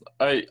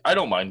I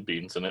don't mind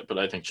beans in it, but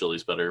I think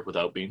chili's better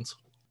without beans.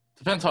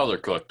 Depends how they're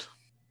cooked,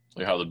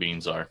 like how the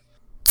beans are.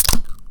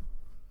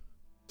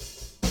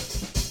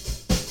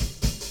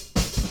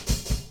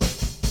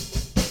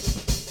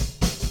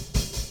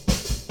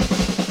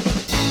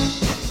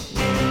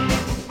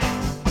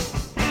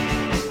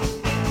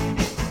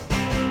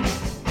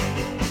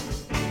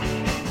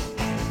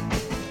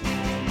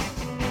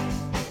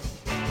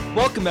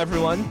 Welcome,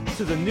 everyone,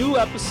 to the new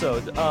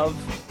episode of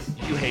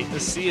You Hate to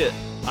See It.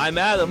 I'm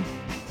Adam.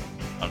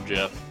 I'm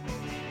Jeff.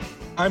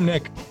 I'm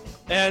Nick.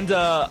 And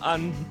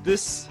on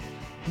this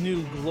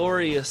new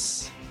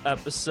glorious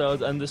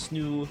episode, on this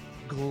new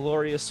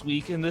glorious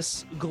week, in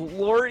this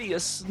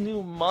glorious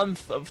new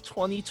month of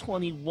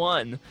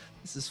 2021,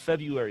 this is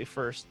February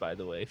 1st, by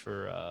the way,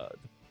 for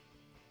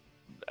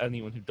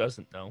anyone who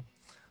doesn't know.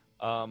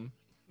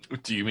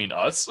 Do you mean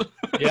us?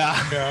 Yeah,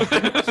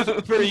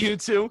 for you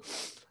too.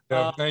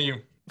 Yeah, thank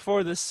you.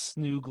 For this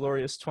new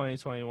glorious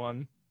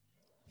 2021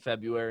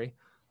 February,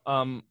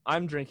 I'm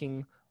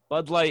drinking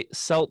Bud Light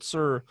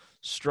Seltzer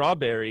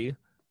Strawberry,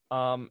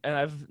 and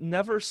I've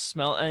never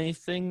smelled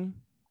anything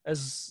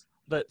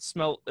that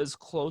smelled as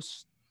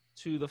close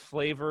to the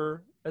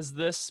flavor as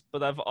this,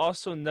 but I've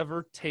also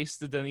never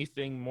tasted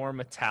anything more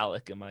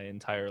metallic in my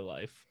entire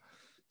life.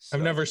 So,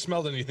 I've never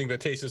smelled anything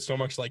that tasted so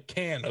much like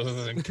can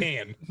other than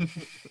can.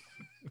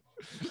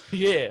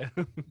 yeah.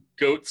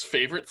 Goat's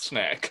favorite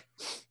snack.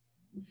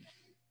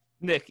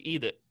 Nick,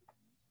 eat it.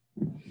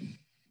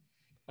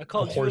 I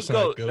called you a horse and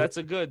a goat. goat? That's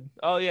a good.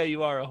 Oh yeah,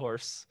 you are a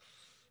horse.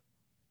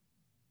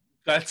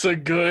 That's a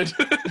good.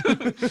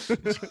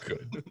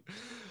 Good.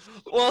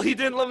 Well, he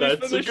didn't let me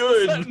That's finish a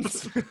good. the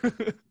sentence.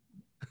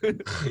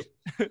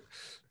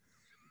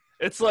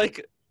 It's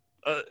like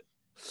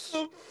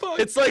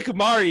it's like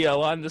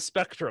Mario on the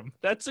spectrum.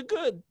 That's a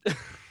good.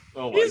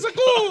 Oh my He's a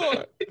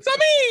good. It's a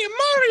me,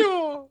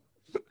 Mario.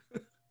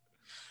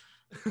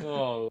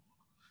 Oh,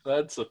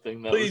 that's a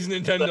thing. That Please, was,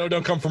 Nintendo,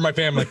 don't come for my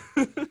family.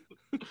 that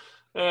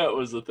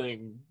was a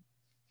thing.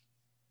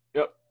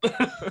 Yep.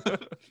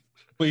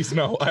 Please,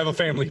 no. I have a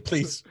family.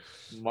 Please.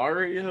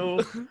 Mario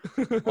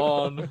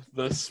on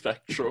the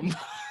spectrum.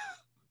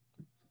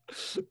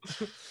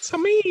 It's a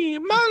me,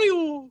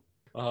 Mario.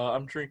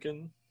 I'm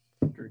drinking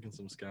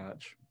some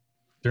scotch.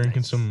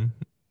 Drinking some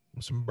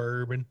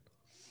bourbon.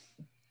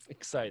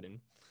 Exciting,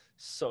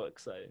 so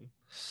exciting.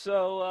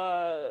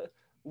 So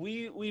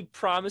we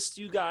promised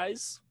you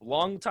guys a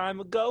long time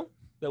ago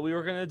that we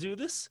were gonna do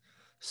this.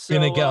 So,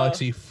 In a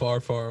galaxy far,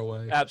 far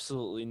away.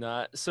 Absolutely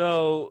not.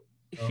 So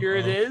here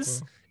it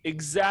is.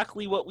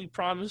 Exactly what we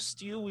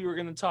promised you we were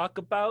going to talk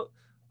about.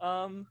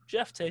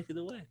 Jeff, take it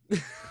away.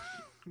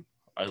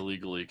 I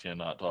legally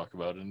cannot talk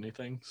about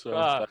anything, so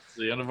Ah. that's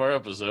the end of our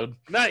episode.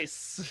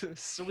 Nice.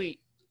 Sweet.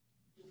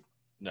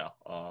 No.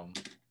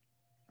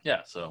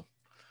 Yeah, so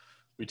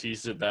we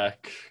teased it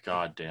back.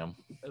 God damn.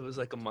 It was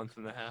like a month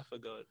and a half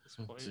ago at this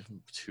point.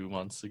 2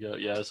 months ago.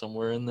 Yeah,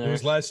 somewhere in It there.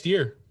 was last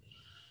year.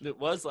 It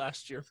was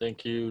last year.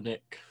 Thank you,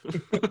 Nick.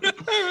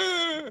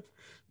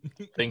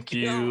 Thank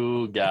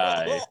you,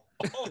 Guy.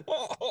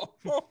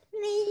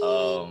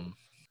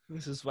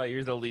 This is why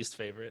you're the least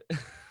favorite.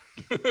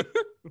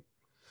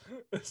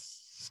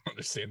 It's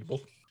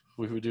understandable.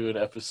 We would do an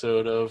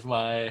episode of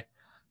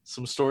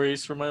some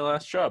stories from my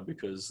last job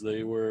because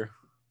it was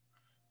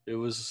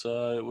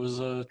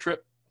a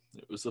trip.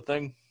 It was a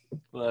thing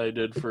that I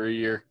did for a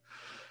year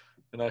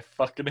and I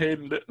fucking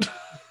hated it.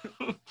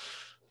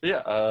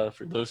 Yeah,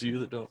 for those of you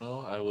that don't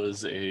know, I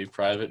was a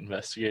private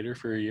investigator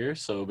for a year.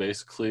 So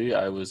basically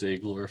I was a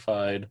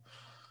glorified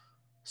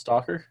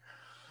stalker,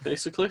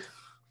 basically.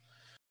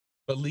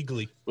 But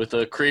legally.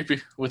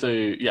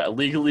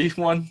 Legally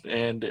one,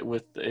 and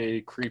with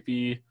a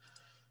creepy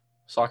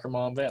soccer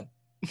mom van.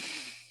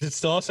 Is it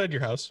still outside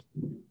your house?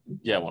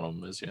 Yeah, one of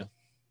them is, yeah.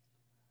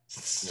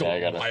 So Yeah, I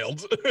gotta-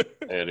 wild.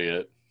 I had to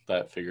get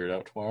that figured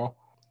out tomorrow.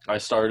 I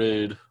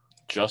started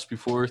just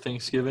before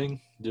Thanksgiving,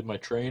 did my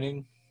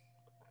training.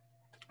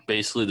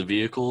 Basically, the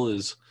vehicle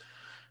is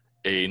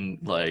a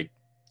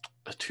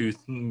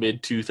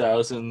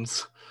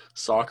mid-2000s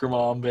soccer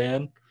mom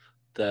van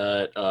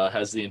that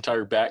has the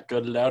entire back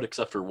gutted out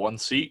except for one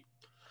seat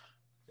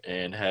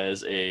and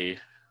has a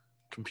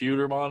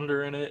computer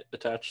monitor in it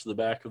attached to the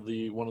back of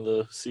one of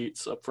the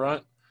seats up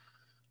front.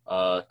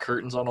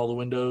 Curtains on all the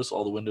windows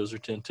are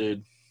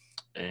tinted,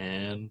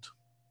 and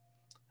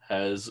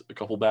has a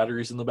couple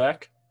batteries in the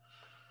back,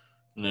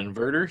 an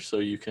inverter so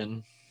you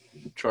can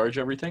charge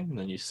everything, and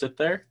then you sit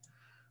there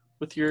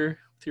with your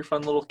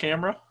fun little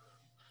camera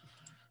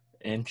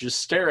and just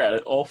stare at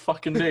it all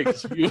fucking day.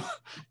 'Cause if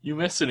you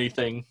miss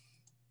anything,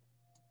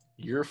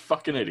 you're a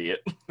fucking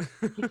idiot.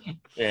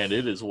 And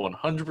it is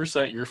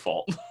 100% your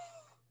fault.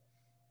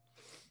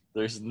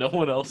 There's no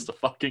one else to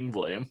fucking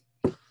blame.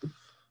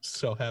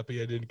 So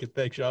happy I didn't get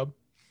that job.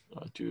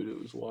 Oh, dude, it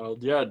was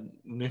wild. Yeah,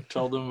 Nick,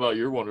 tell them about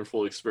your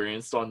wonderful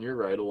experience on your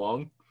ride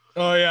along.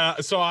 Oh yeah,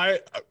 so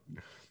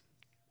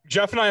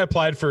Jeff and I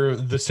applied for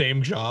the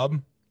same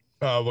job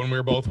when we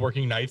were both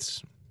working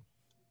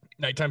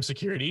nighttime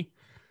security,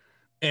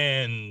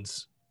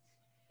 and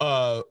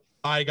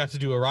I got to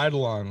do a ride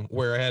along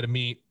where I had to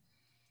meet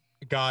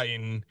a guy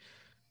in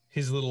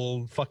his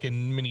little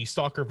fucking mini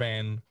stalker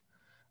van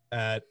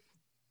at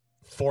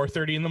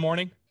 4:30 in the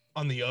morning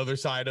on the other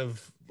side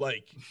of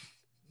like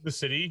the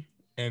city,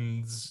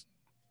 and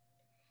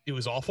it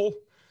was awful.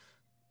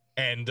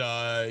 And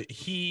I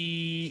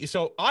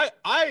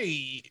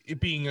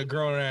being a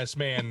grown ass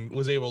man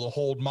was able to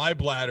hold my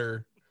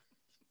bladder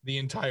the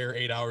entire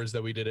 8 hours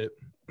that we did it.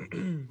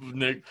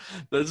 Nick,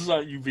 that's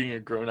not you being a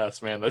grown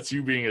ass man. That's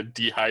you being a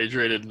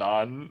dehydrated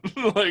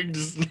like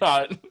just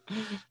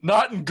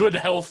not in good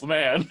health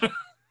man.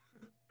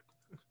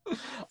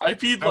 I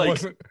peed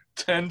like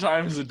 10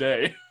 times a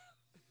day.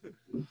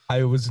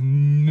 I was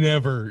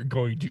never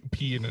going to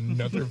pee in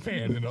another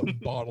van in a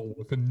bottle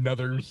with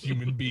another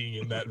human being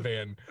in that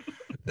van.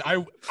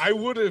 I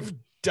would have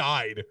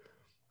died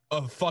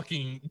of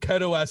fucking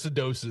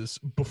ketoacidosis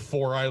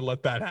before I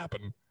let that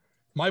happen.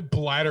 My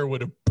bladder would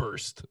have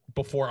burst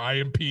before I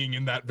am peeing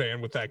in that van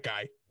with that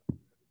guy.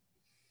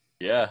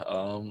 Yeah.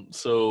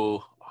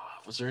 So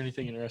was there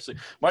anything interesting?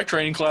 My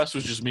training class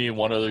was just me and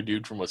one other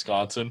dude from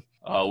Wisconsin.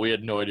 We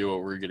had no idea what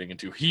we were getting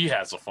into. He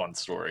has a fun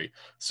story.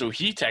 So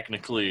he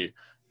technically,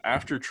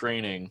 after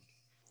training,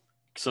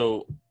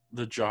 so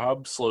the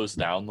job slows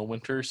down the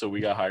winter. So we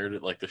got hired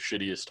at like the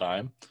shittiest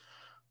time.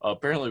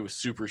 Apparently it was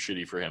super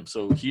shitty for him.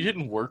 So he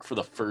didn't work for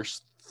the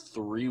first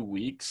 3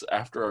 weeks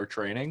after our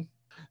training.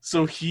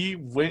 So he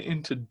went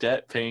into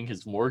debt paying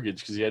his mortgage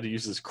because he had to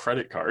use his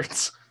credit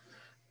cards.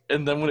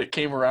 And then when it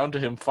came around to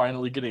him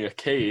finally getting a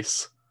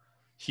case,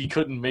 he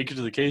couldn't make it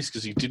to the case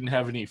because he didn't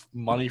have any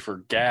money for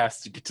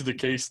gas to get to the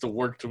case to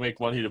work to make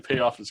money to pay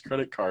off his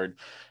credit card.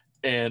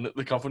 And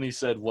the company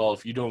said, well,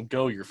 if you don't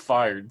go, you're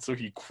fired. So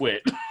he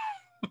quit.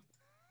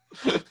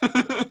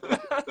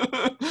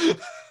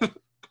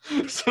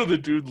 So the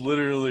dude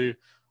literally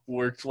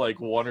worked like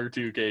 1 or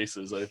 2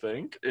 cases, I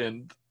think.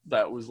 And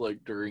that was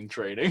like during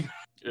training.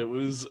 It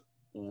was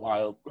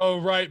wild. Oh,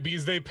 right.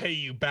 Because they pay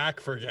you back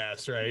for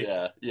gas, right?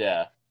 Yeah.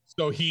 Yeah.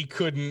 So he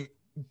couldn't.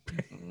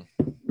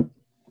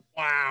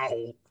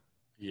 Wow.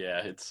 Yeah,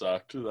 it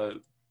sucked.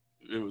 That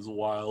it was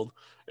wild.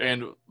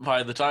 And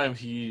by the time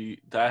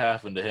that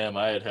happened to him,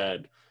 I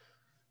had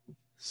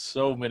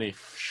so many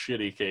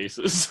shitty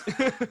cases.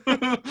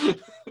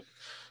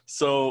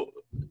 So,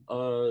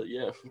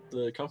 yeah,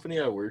 the company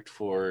I worked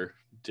for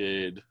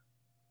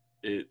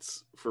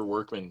it's for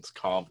workman's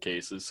comp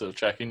cases. So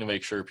checking to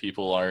make sure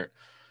people aren't,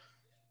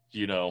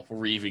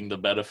 reaping the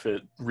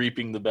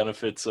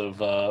benefits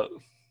of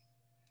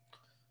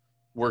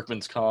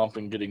workman's comp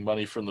and getting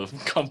money from the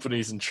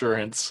company's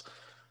insurance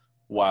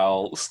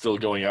while still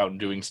going out and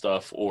doing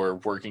stuff or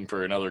working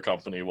for another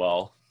company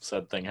while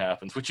said thing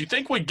happens, which you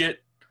think would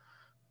get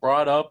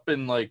brought up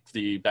in like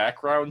the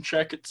background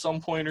check at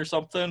some point or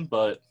something,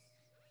 but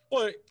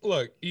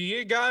look,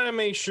 you gotta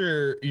make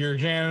sure your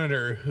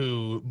janitor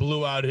who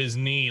blew out his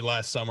knee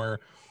last summer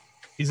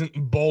isn't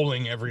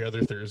bowling every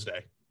other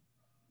Thursday.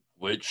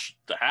 Which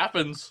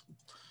happens.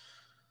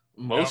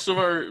 Most of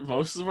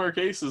our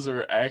cases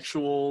are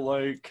actual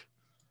like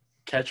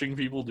catching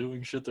people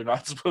doing shit they're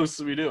not supposed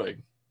to be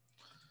doing.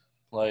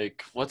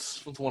 Like,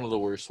 what's one of the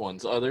worst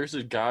ones? There's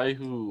a guy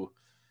who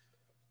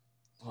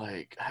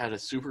like had a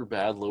super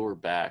bad lower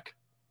back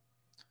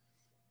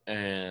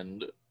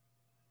and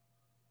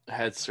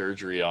had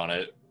surgery on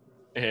it,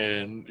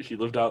 and he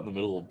lived out in the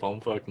middle of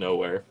bumfuck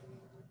nowhere.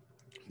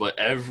 But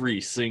every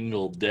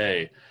single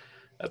day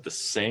at the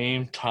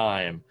same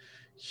time,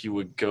 he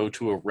would go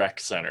to a rec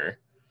center,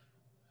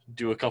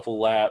 do a couple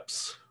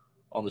laps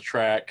on the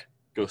track,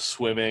 go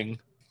swimming,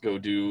 go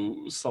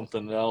do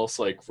something else,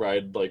 like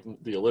ride like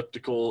the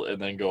elliptical,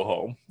 and then go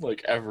home,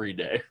 like every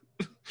day.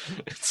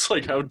 It's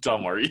like, how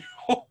dumb are you?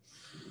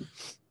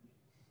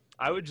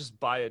 I would just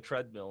buy a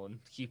treadmill and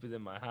keep it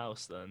in my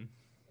house then.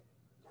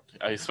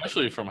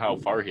 Especially from how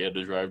far he had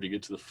to drive to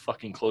get to the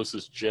fucking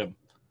closest gym.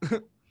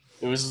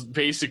 It was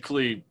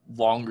basically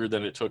longer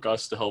than it took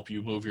us to help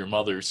you move your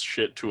mother's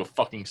shit to a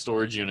fucking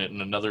storage unit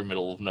in another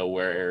middle of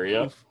nowhere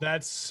area.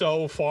 That's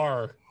so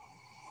far.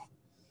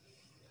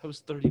 That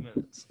was 30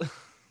 minutes. It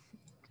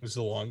was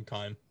a long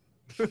time.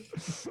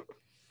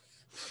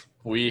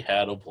 We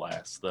had a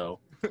blast though.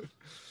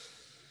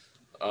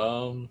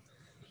 God,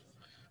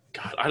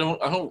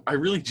 I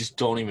really just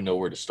don't even know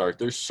where to start.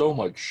 There's so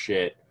much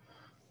shit.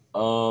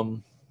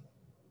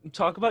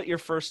 Talk about your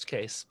first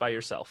case by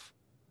yourself.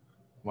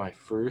 My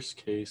first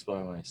case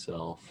by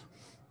myself.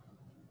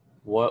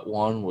 What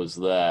one was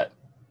that?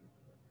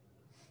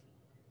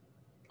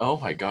 Oh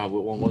my God,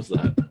 what one was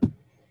that?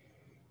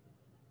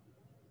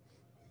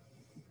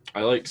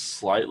 I like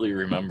slightly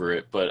remember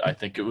it, but I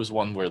think it was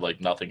one where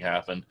like nothing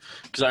happened.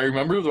 Because I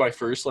remember my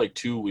first like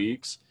 2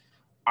 weeks,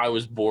 I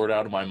was bored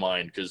out of my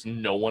mind because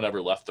no one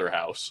ever left their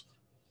house.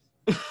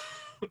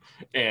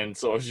 And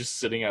so I was just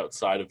sitting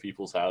outside of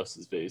people's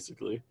houses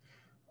basically.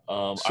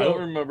 I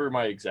don't remember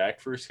my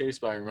exact first case,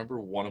 but I remember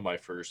one of my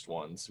first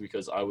ones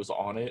because I was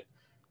on it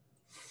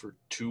for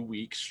 2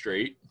 weeks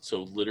straight.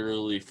 So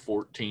literally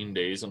 14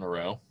 days in a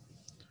row.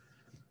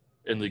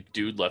 And the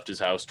dude left his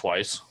house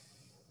twice.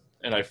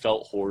 and I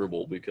felt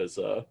horrible because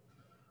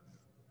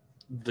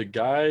the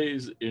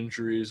guy's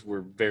injuries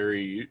were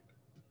very,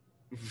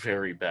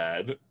 very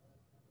bad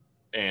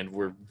and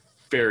were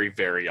very,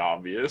 very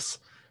obvious,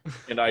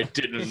 and I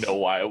didn't know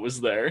why it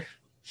was there.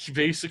 He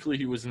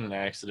was in an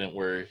accident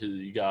where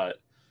he got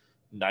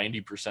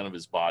 90% of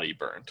his body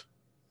burnt.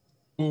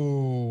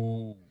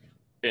 Ooh.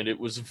 And it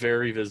was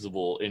very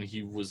visible, and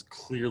he was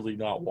clearly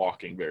not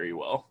walking very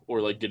well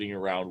or like getting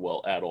around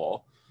well at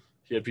all.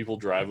 He had people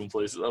driving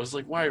places. I was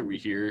like, why are we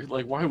here?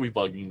 Like, why are we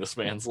bugging this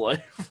man's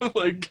life?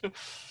 Like,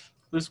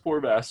 this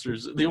poor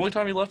bastard's. The only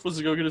time he left was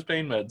to go get his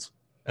pain meds.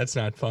 That's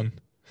not fun.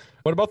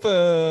 What about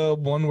the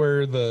one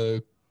where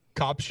the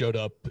cops showed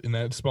up in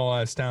that small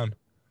ass town?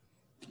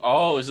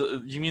 Oh,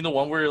 you mean the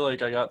one where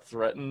like I got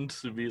threatened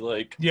to be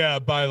like? Yeah,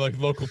 by like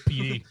local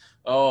PD.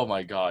 Oh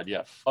my god,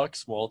 yeah, fuck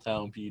small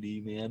town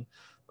PD, man.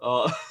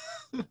 Uh,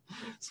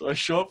 so I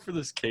show up for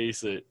this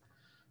case.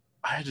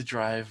 I had to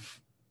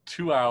drive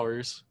 2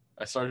 hours.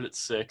 I started at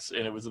 6,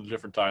 and it was in a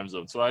different time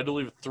zone, so I had to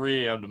leave at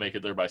 3 a.m. to make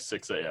it there by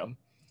 6 a.m.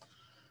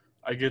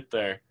 I get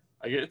there.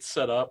 I get it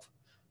set up.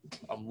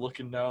 I'm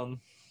looking down.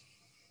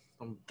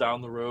 I'm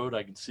down the road.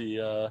 I can see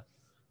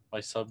my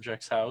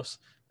subject's house.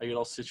 I get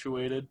all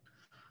situated.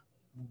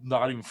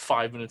 Not even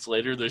 5 minutes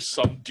later, there's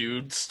some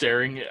dude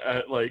staring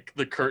at like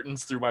the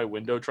curtains through my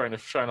window, trying to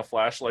shine a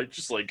flashlight,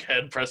 just like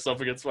head pressed up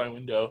against my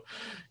window.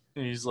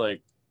 And he's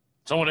like,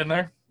 "Someone in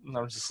there?" And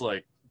I'm just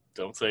like,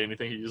 "Don't say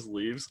anything." He just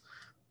leaves.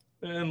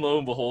 And lo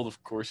and behold,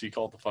 of course, he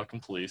called the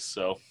fucking police.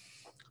 So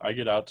I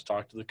get out to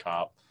talk to the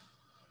cop.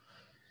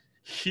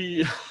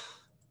 He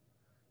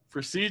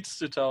proceeds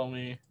to tell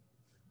me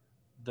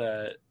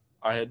that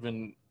I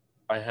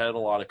had a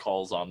lot of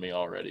calls on me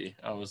already.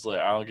 I was like,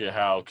 I don't get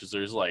how, because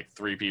there's like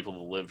 3 people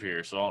that live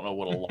here, so I don't know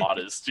what a lot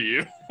is to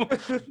you.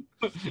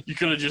 You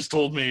could have just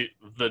told me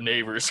the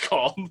neighbors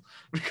called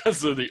because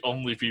they're the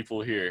only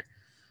people here.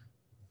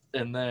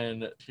 And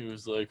then he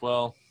was like,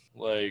 well,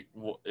 like,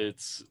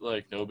 it's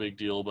like no big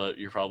deal, but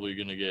you're probably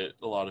going to get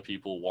a lot of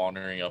people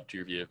wandering up to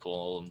your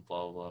vehicle and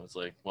blah, blah, blah. I was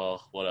like,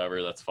 well,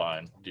 whatever, that's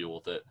fine. Deal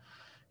with it.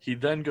 He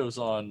then goes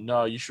on,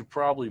 no, you should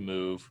probably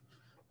move.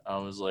 I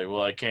was like,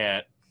 well, I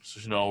can't.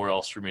 There's nowhere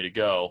else for me to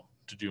go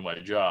to do my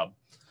job.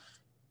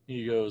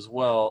 He goes,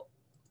 well,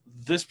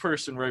 this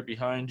person right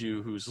behind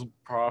you whose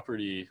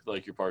property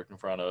like you're parked in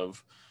front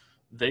of,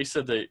 they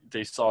said that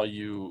they saw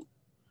you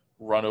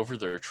run over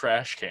their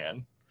trash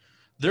can.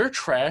 Their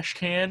trash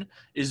can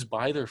is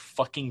by their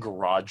fucking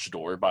garage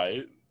door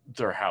by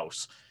their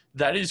house.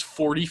 That is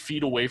 40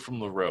 feet away from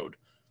the road.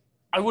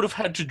 I would have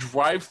had to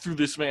drive through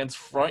this man's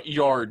front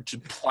yard to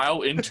plow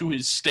into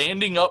his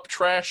standing up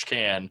trash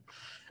can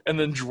and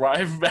then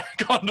drive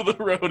back onto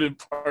the road and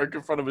park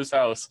in front of his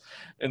house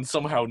and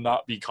somehow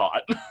not be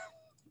caught.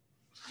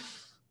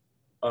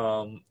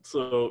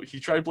 So he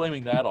tried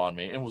blaming that on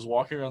me and was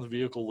walking around the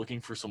vehicle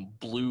looking for some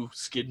blue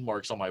skid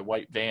marks on my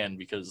white van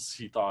because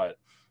he thought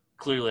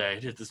clearly I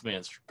had hit this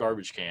man's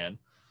garbage can.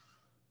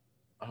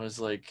 I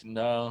was like,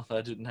 no,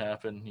 that didn't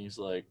happen. He's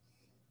like,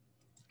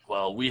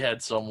 well, we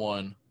had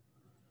someone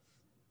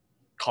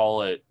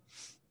call at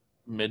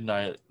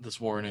midnight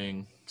this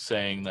morning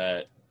saying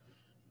that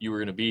you were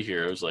going to be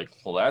here. I was like,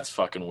 well, that's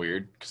fucking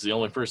weird because the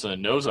only person that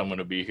knows I'm going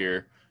to be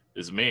here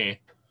is me.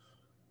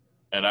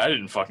 And I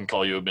didn't fucking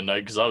call you at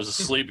midnight because I was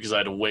asleep because I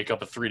had to wake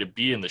up at 3 to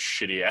be in this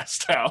shitty ass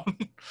town.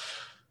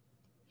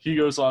 He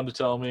goes on to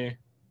tell me,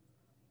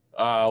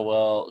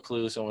 well,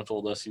 clearly someone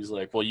told us. He's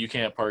like, well, you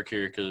can't park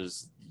here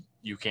because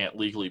you can't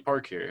legally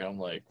park here. And I'm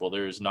like, well,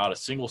 there's not a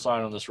single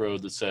sign on this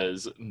road that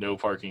says no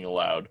parking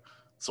allowed,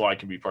 so I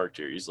can be parked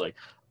here. He's like,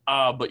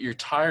 but your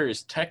tire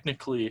is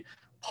technically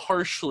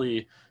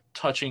partially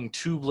touching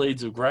 2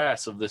 blades of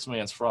grass of this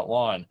man's front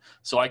lawn,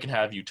 so I can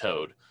have you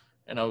towed.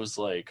 And I was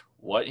like,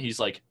 what? He's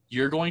like,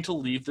 you're going to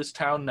leave this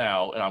town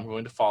now, and I'm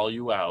going to follow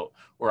you out,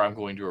 or I'm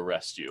going to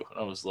arrest you. And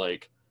I was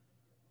like,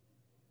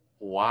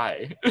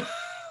 why?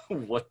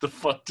 What the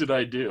fuck did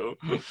I do?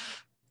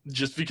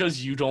 Just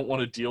because you don't want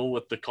to deal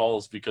with the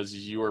calls because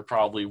you are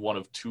probably one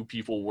of 2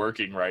 people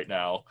working right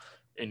now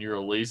and you're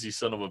a lazy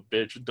son of a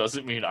bitch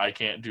doesn't mean I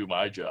can't do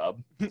my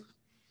job.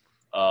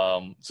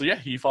 So yeah,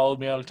 he followed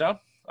me out of town.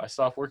 I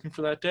stopped working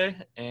for that day,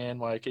 and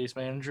my case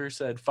manager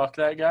said, fuck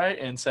that guy,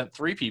 and sent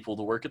 3 people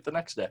to work it the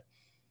next day.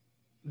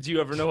 Do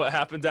you ever know what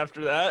happened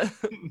after that?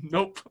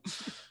 Nope.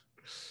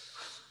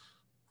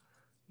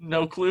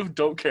 No clue.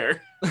 Don't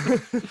care.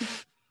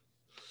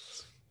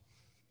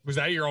 Was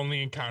that your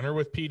only encounter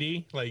with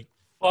PD? Like,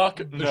 fuck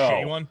the no.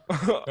 shitty one?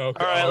 Okay. All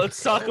right,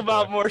 let's talk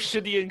about more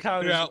shitty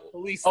encounters with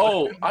police.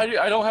 Oh, I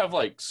don't have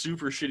like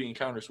super shitty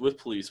encounters with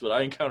police, but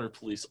I encounter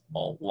police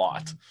a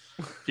lot.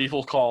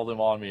 People call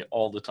them on me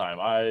all the time.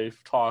 I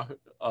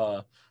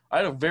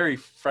had a very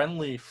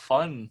friendly,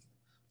 fun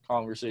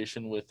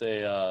conversation with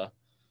a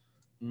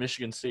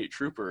Michigan State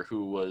trooper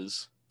who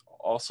was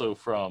also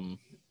from,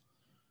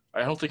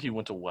 I don't think he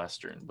went to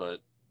Western,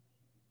 but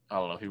I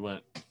don't know.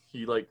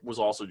 He like was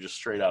also just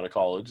straight out of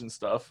college and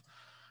stuff.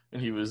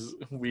 And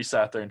we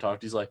sat there and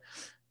talked. He's like,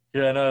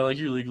 yeah, no, like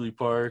you're legally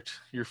parked.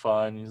 You're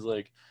fine. He's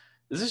like,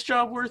 is this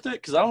job worth it?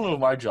 Because I don't know if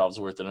my job's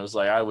worth it. And I was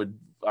like,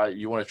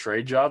 you want to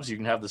trade jobs? You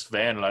can have this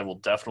van, and I will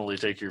definitely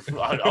take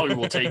I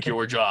will take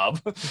your job.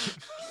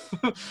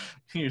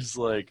 He was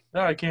like,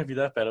 no, it can't be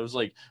that bad. I was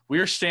like, we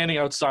are standing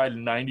outside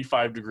in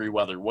 95-degree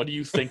weather. What do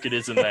you think it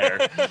is in there?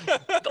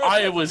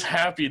 I was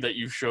happy that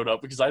you showed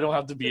up because I don't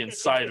have to be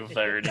inside of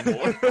there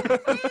anymore.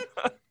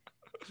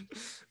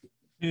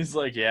 He's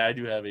like, yeah, I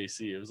do have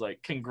AC. It was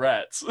like,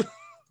 congrats.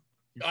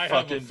 I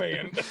have a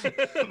fan.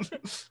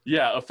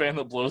 Yeah, a fan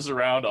that blows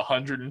around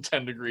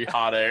 110-degree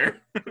hot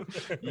air.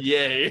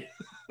 Yay.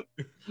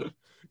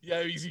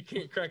 Yeah, because you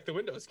can't crack the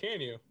windows,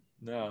 can you?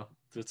 No,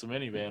 it's a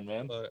minivan,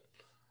 man. But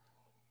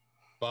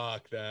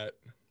fuck that.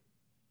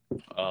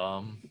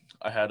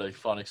 I had a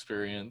fun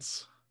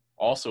experience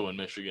also in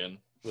Michigan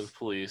with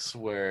police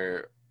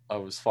where I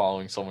was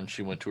following someone.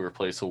 She went to her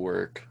place of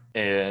work,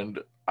 and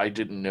I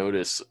didn't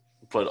notice,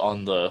 but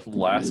on the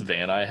last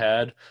van I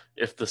had,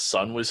 if the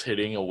sun was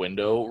hitting a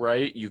window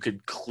right, you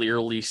could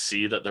clearly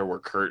see that there were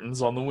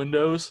curtains on the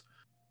windows,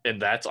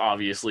 and that's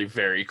obviously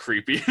very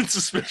creepy and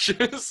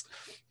suspicious.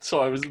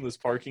 So I was in this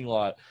parking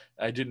lot,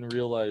 and I didn't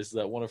realize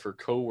that one of her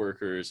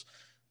coworkers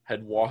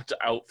had walked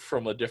out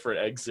from a different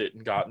exit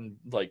and gotten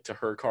like to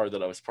her car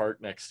that I was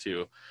parked next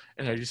to,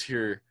 and I just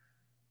hear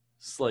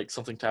like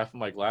something tapping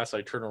my glass.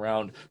 I turn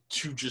around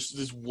to just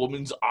this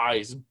woman's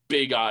eyes,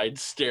 big-eyed,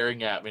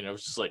 staring at me, and I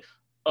was just like,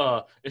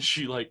 and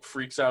she like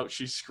freaks out,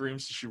 she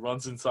screams, she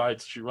runs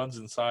inside.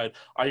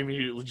 I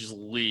immediately just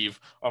leave.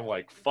 I'm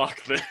like,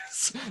 fuck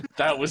this.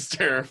 That was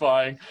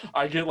terrifying.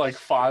 I get like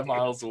 5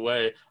 miles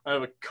away, I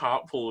have a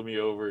cop pulling me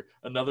over,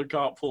 another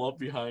cop pull up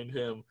behind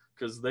him,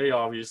 because they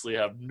obviously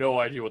have no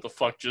idea what the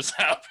fuck just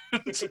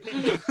happened.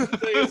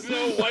 There's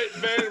no white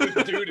van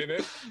with dude in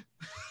it.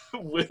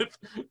 With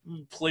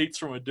plates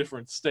from a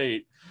different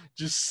state,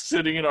 just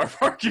sitting in our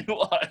parking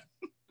lot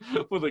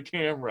with a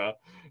camera.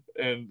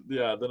 And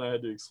yeah, then I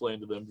had to explain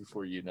to them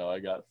before, I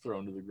got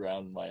thrown to the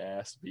ground and my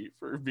ass beat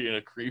for being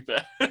a creep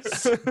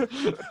ass.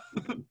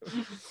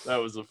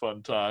 That was a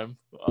fun time.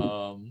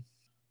 I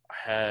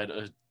had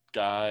a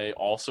guy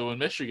also in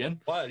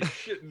Michigan. Why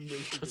shit in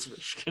Michigan? Because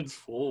Michigan's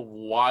full of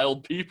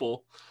wild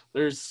people.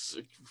 There's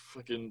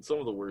fucking some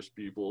of the worst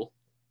people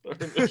are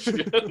in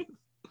Michigan.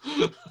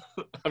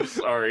 I'm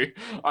sorry.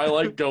 I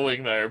like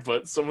going there,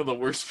 but some of the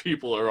worst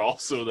people are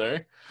also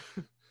there.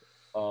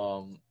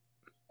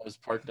 I was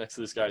parked next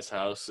to this guy's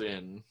house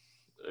in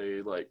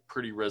a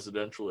pretty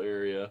residential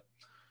area,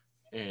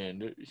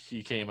 and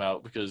he came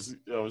out because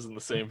I was in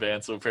the same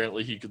van, so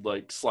apparently he could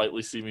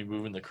slightly see me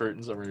moving the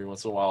curtains every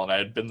once in a while, and I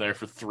had been there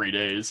for 3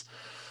 days.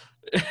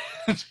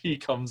 And he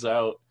comes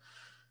out,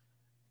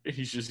 and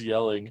he's just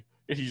yelling,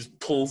 and he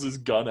pulls his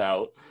gun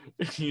out,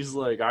 and he's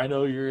like, I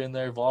know you're in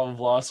there, blah, blah,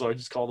 blah. So I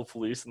just call the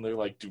police, and they're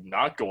like, do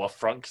not go up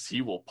front because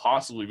he will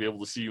possibly be able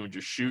to see you and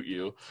just shoot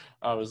you.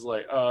 I was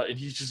like, and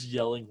he's just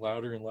yelling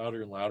louder and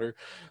louder and louder.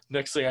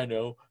 Next thing I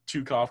know,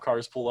 2 cop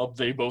cars pull up.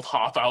 They both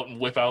hop out and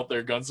whip out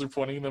their guns. They're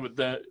pointing them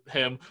at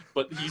him,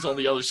 but he's on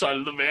the other side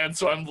of the van,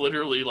 so I'm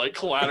literally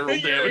collateral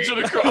damage in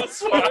a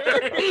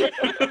crossfire.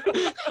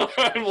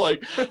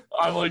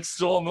 I'm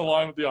still on the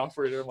line with the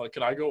operator. I'm like,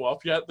 can I go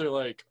up yet? They're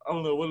like, I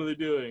don't know, what are they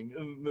doing?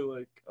 And they're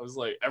like, I was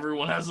like,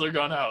 everyone has their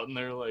gun out, and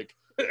they're like,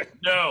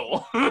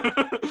 no.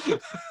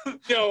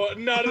 No,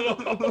 not at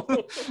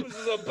all. This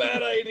is a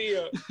bad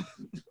idea.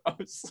 I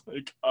was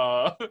like,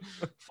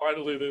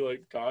 finally they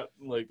got,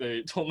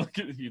 they told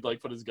him he'd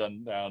put his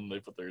gun down, and they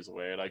put theirs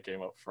away, and I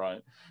came up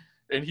front,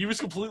 and he was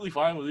completely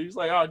fine with it. He was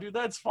like, oh, dude,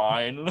 that's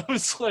fine. And I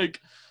was like,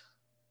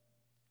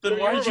 then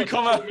why did you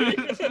come out?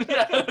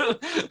 Yeah.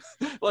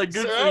 Good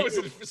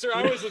sir,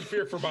 I was in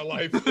fear for my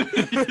life.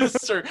 Yes,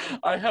 sir.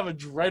 I have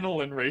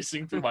adrenaline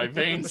racing through my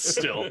veins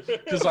still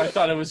because I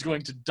thought I was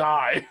going to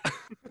die.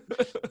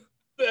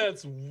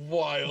 That's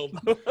wild.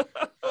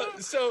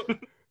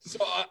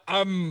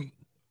 I'm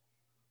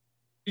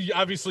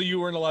obviously you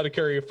weren't allowed to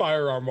carry a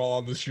firearm while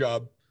on this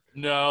job.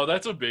 No,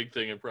 that's a big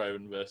thing in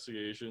private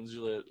investigations.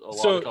 A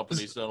lot of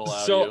companies don't allow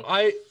you. So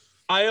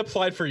I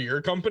applied for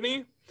your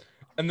company.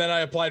 And then I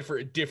applied for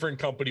a different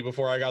company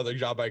before I got the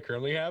job I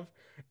currently have.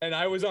 And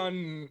I was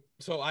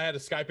so I had a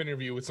Skype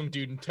interview with some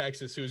dude in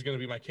Texas who was going to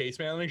be my case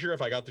manager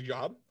if I got the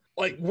job.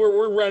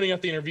 We're running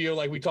up the interview.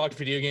 We talked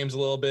video games a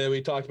little bit.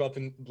 We talked about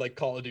the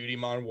Call of Duty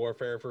Modern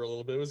Warfare for a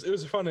little bit. It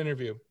was a fun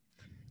interview.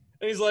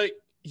 And he's like,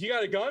 you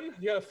got a gun?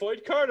 You got a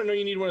FOID card? I know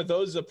you need one of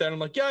those up there. And I'm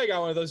like, yeah, I got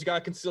one of those. You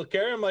got concealed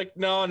carry? I'm like,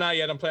 no, not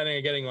yet. I'm planning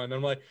on getting one. And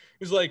I'm like,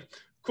 he's like,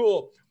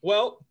 cool.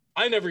 Well,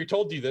 I never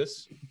told you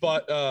this,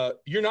 but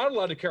you're not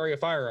allowed to carry a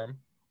firearm.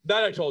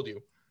 That I told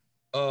you.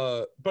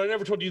 But I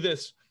never told you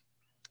this.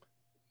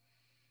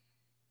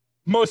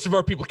 Most of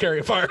our people carry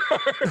a firearm.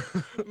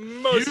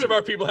 Most of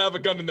our people have a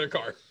gun in their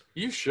car.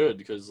 You should,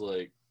 because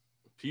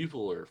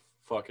people are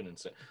fucking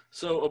insane.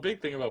 So a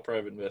big thing about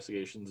private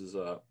investigations is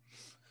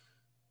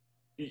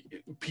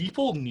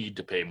people need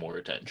to pay more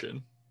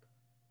attention.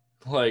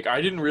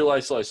 I didn't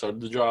realize till I started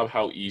the job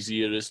how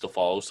easy it is to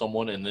follow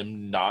someone and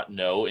them not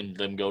know and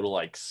them go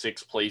to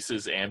 6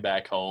 places and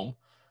back home.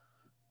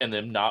 and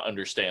them not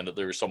understand that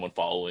there was someone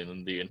following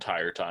them the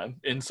entire time.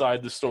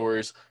 Inside the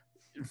stores,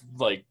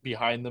 like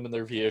behind them in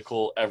their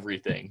vehicle,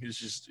 everything. It's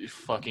just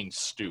fucking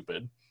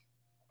stupid.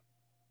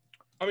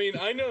 I mean,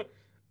 I know.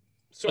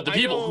 So But the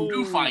people who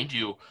do find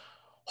you,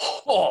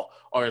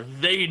 are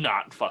they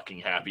not fucking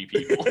happy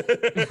people?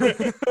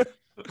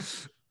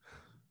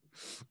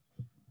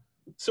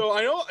 So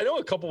I know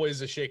a couple ways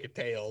to shake a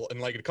tail and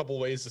like a couple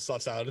ways to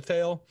suss out a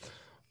tail,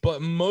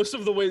 but most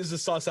of the ways to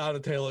suss out a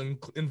tail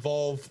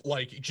involve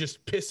like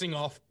just pissing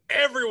off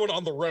everyone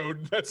on the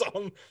road that's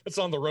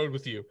on the road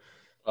with you.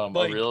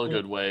 Like, a real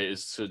good way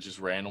is to just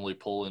randomly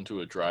pull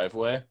into a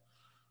driveway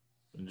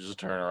and just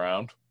turn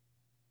around.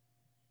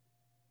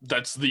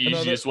 That's the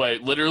easiest way.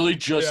 Literally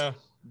just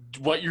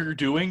what you're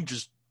doing,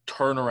 just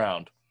turn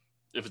around.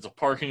 If it's a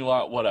parking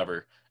lot,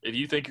 whatever. If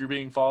you think you're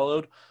being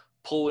followed,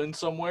 pull in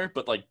somewhere,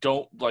 but like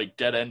don't like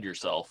dead end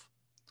yourself.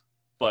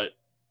 But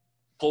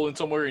pull in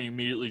somewhere and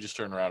immediately just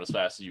turn around as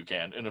fast as you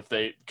can. And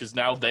because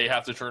now they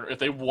have to turn, if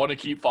they want to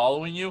keep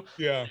following you,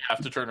 they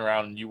have to turn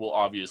around and you will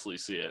obviously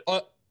see it.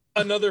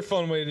 Another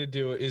fun way to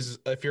do it is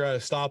if you're at a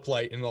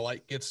stoplight and the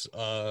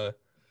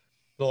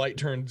light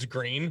turns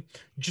green,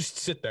 just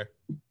sit there.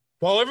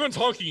 While everyone's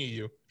honking at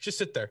you, just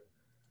sit there.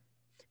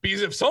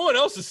 Because if someone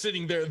else is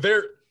sitting there,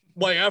 they're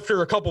like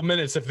after a couple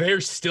minutes, if they're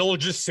still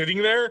just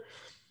sitting there,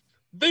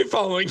 they're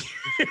following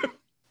you.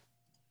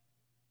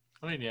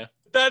 I mean, yeah.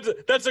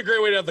 That's a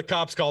great way to have the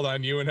cops called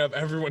on you and have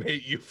everyone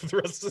hate you for the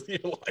rest of your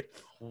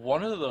life.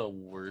 One of the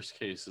worst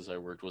cases I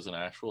worked was an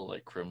actual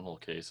like criminal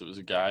case. It was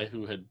a guy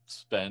who had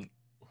spent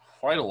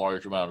quite a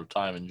large amount of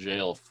time in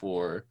jail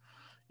for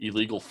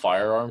illegal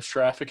firearms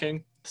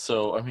trafficking.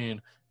 So, I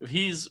mean, if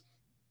he's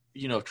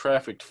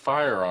trafficked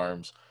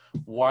firearms,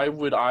 why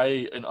would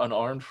I, an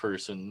unarmed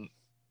person,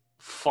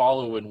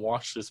 follow and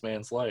watch this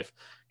man's life?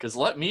 Because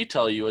let me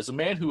tell you, as a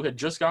man who had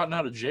just gotten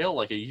out of jail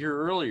like a year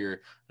earlier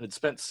and had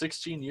spent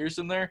 16 years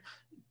in there,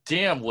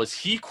 damn, was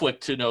he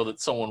quick to know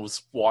that someone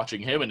was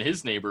watching him in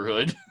his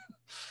neighborhood.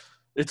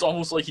 It's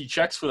almost like he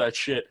checks for that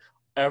shit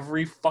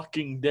every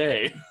fucking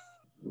day.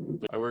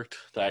 I worked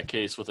that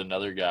case with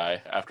another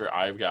guy after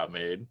I got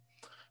made,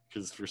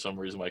 because for some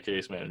reason my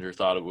case manager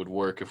thought it would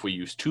work if we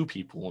used 2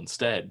 people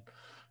instead.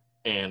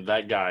 And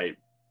that guy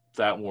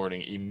that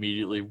morning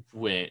immediately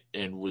went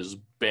and was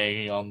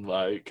banging on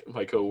my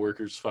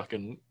coworker's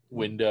fucking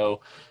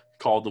window,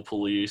 called the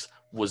police,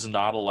 was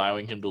not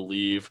allowing him to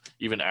leave.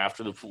 Even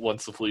after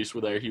once the police were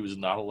there, he was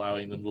not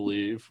allowing them to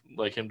leave.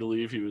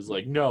 He was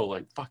like, no,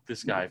 like, fuck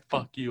this guy,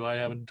 fuck you, I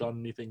haven't done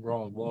anything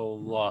wrong, blah,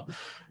 blah, blah.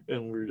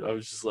 And I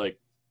was just like,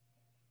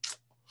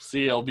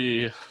 see, I'll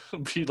be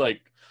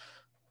like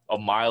a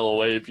mile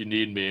away if you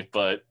need me,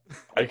 but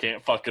I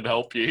can't fucking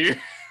help you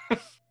here.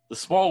 The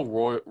small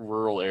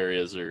rural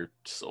areas are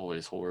just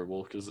always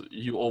horrible because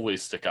you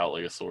always stick out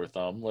like a sore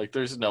thumb. Like,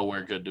 there's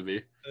nowhere good to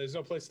be. There's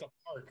no place to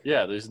park.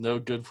 Yeah, there's no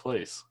good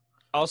place.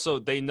 Also,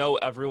 they know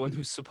everyone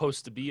who's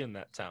supposed to be in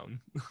that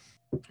town.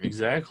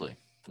 Exactly.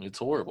 It's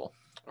horrible.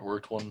 I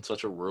worked in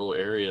such a rural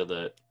area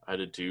that I had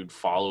a dude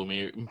follow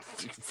me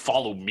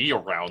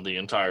around the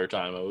entire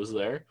time I was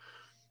there.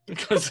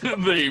 Because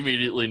they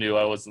immediately knew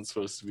I wasn't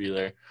supposed to be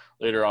there.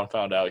 Later on,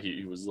 found out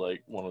he was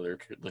like one of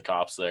the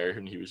cops there,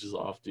 and he was just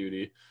off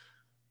duty.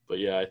 But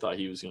yeah, I thought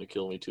he was going to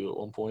kill me too at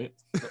one point.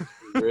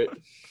 Great.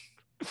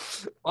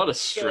 A lot of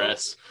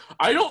stress.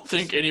 I don't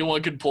think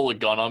anyone could pull a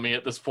gun on me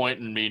at this point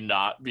and me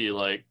not be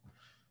like,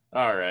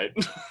 all right.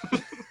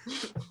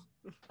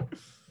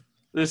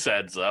 This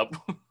adds up.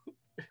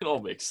 It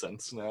all makes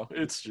sense now.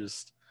 It's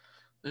just,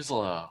 there's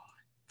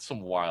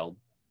some wild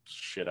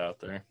shit out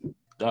there.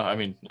 No, I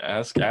mean,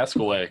 ask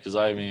away, because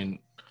I mean,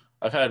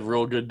 I've had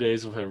real good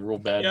days. I've had real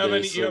bad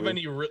days. You have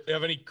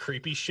any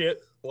creepy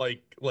shit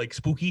like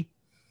spooky?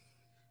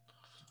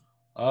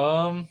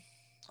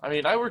 I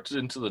mean, I worked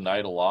into the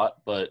night a lot,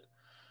 but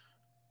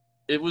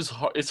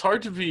it's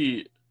hard to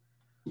be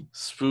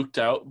spooked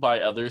out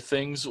by other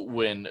things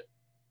when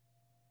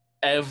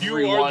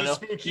everyone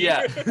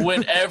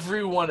when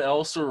everyone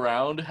else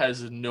around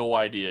has no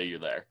idea you're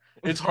there.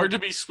 It's hard to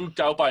be spooked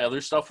out by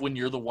other stuff when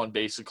you're the one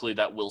basically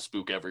that will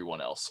spook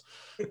everyone else.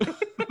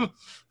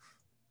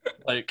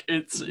 Like,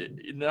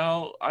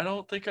 I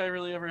don't think I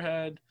really ever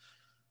had,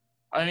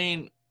 I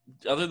mean,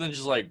 other than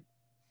just like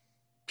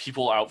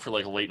people out for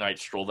like a late night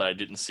stroll that I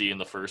didn't see in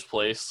the first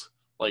place,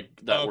 like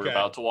that were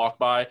about to walk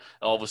by, and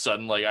all of a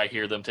sudden like I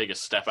hear them take a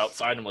step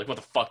outside, and I'm like, what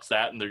the fuck's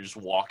that? And they're just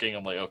walking.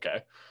 I'm like,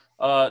 okay.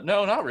 No,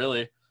 not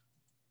really.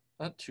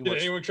 Not too much.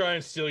 Did anyone try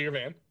and steal your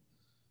van?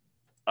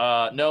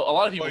 No, a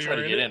lot of people try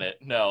to get in it.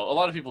 No, a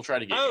lot of people try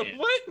to get in.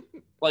 What?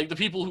 Like, the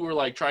people who are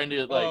like trying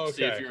to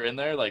see if you're in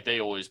there, like they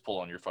always pull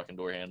on your fucking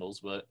door handles.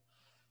 But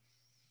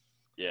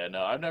yeah,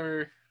 no, I've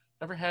never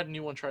had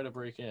anyone try to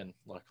break in.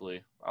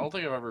 Luckily, I don't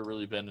think I've ever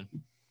really been.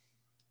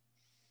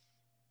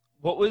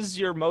 What was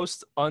your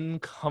most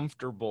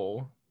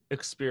uncomfortable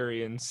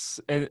experience?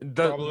 And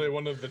probably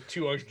one of the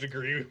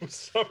 200-degree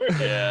summer.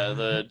 Yeah,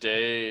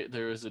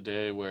 there was a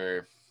day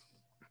where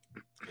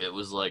it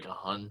was like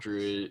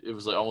 100. It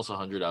was like almost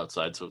 100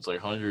 outside, so it's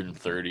like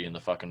 130 in the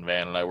fucking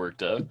van, and I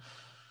worked a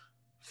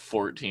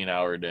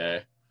 14-hour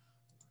day.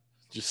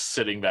 Just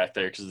sitting back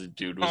there because the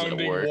dude was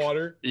Pounding at work.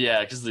 water. Yeah,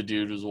 because the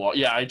dude was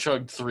Yeah, I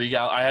chugged 3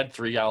 gallons. I had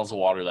 3 gallons of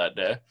water that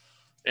day,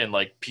 and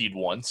like peed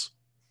once.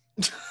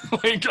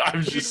 Like I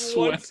was just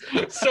sweating.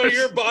 So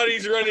your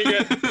body's running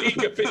at peak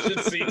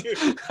efficiency.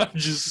 I'm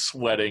just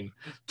sweating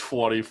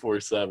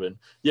 24/7.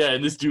 Yeah,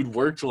 and this dude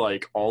worked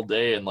like all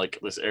day in like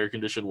this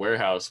air-conditioned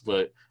warehouse,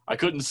 but I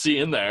couldn't see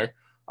in there.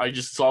 I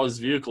just saw his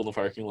vehicle in the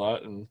parking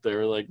lot, and they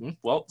were like,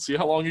 well, see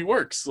how long he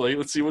works. Like,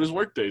 let's see what his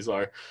work days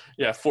are.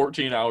 Yeah,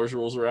 14 hours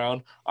rolls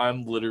around.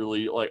 I'm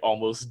literally, like,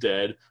 almost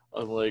dead.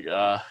 I'm like,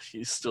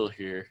 he's still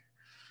here.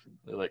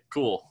 They're like,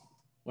 cool.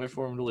 Wait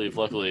for him to leave.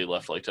 Luckily, he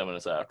left, like, 10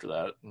 minutes after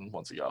that, and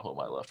once he got home,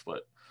 I left.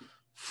 But,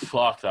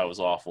 fuck, that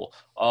was awful.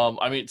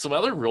 I mean, some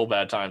other real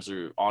bad times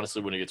are,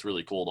 honestly, when it gets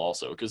really cold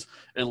also. Because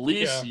at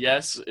least,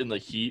 yes, in the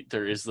heat,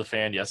 there is the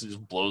fan. Yes, it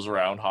just blows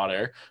around hot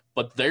air.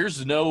 But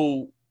there's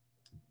no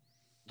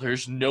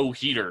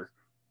heater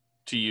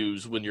to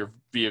use when your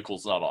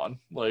vehicle's not on.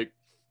 Like,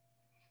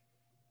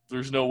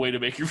 there's no way to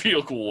make your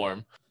vehicle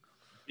warm.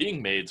 Being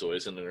maid's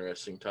always an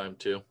interesting time,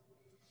 too.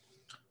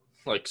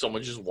 Like,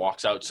 someone just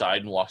walks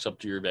outside and walks up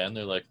to your van.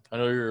 They're like, I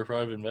know you're a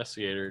private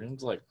investigator. And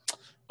it's like,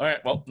 all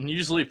right, well, and you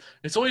just leave.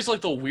 It's always,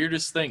 like, the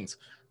weirdest things.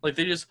 Like,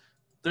 they're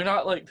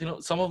not, like,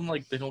 some of them,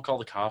 like, they don't call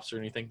the cops or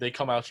anything. They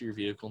come out to your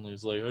vehicle and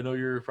it's like, I know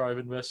you're a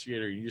private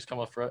investigator. You just come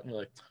up front and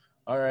you're like,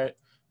 all right.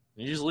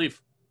 And you just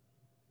leave.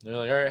 They're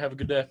like, all right, have a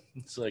good day.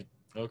 It's like,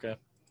 okay.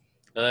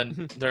 And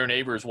then their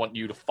neighbors want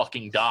you to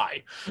fucking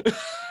die.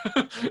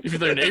 If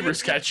their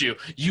neighbors catch you,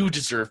 you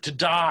deserve to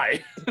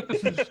die.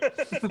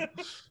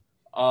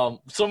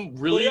 Some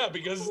really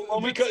because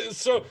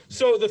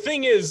so the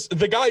thing is,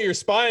 the guy you're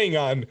spying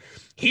on,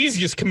 he's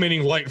just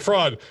committing light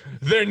fraud.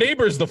 Their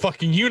neighbor's the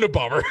fucking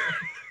Unabomber.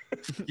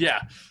 Yeah.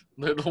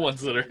 They're the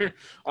ones that are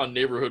on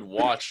Neighborhood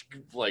Watch,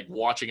 like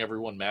watching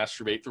everyone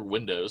masturbate through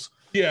windows.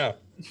 Yeah.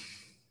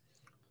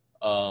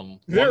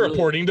 They're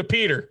reporting to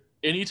Peter.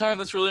 Anytime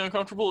that's really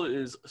uncomfortable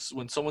is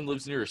when someone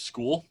lives near a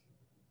school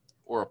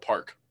or a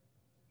park.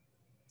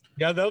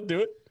 Yeah, they'll do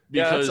it.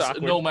 Because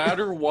no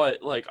matter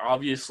what, like,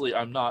 obviously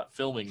I'm not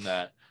filming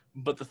that,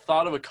 but the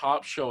thought of a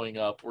cop showing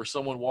up or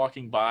someone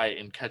walking by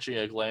and catching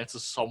a glance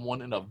of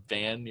someone in a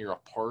van near a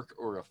park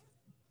or a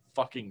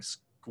fucking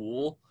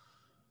school.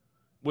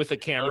 With a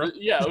camera?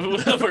 Yeah,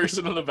 with a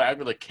person in the back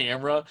with a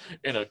camera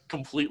and a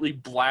completely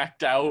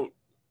blacked out,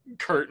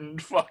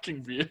 curtained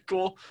fucking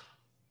vehicle.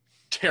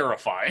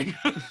 Terrifying.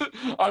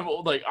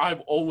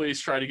 I'm always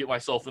trying to get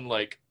myself in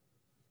like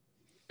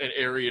an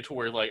area to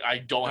where like I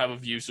don't have a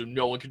view, so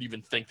no one could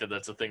even think that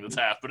that's a thing that's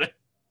happening.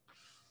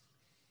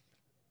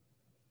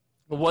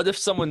 What if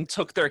someone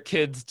took their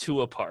kids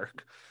to a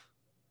park,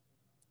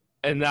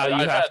 and now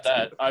I've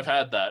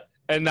had that,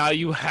 and now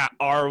you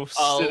are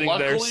sitting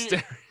there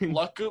staring.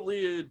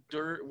 Luckily, it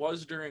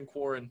was during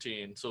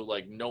quarantine, so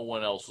like no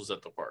one else was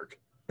at the park.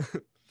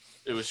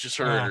 It was just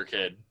her and her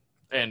kid,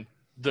 and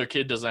the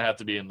kid doesn't have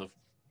to be in the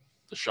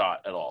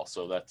shot at all,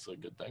 so that's a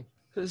good thing.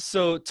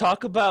 So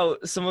talk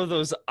about some of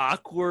those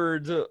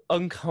awkward,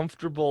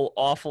 uncomfortable,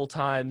 awful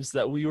times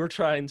that we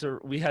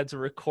had to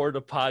record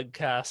a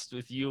podcast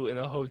with you in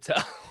a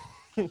hotel.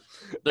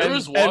 There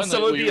was one, and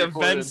some of the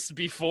events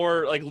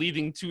before, like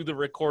leading to the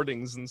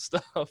recordings and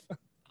stuff.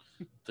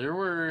 There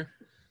were,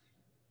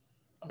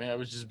 I mean, I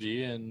would just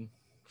be in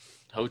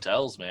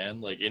hotels, man,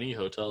 like any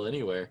hotel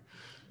anywhere.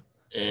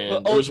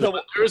 And there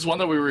was one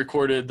that we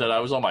recorded that I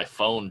was on my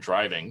phone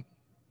driving.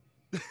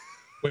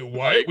 Wait,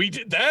 what? We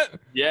did that?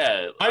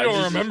 Yeah. I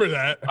don't remember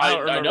that.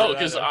 I know,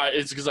 because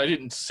I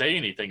didn't say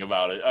anything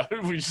about it.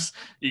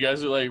 You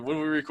guys were like, when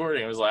are we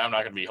recording? I was like, I'm not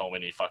going to be home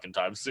any fucking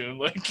time soon.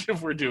 Like,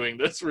 if we're doing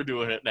this, we're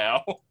doing it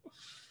now.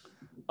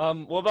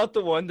 What about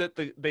the one that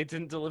they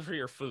didn't deliver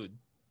your food?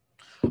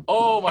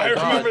 Oh my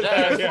God,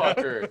 that yeah.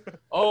 fucker.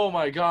 Oh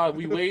my God,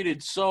 we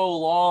waited so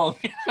long.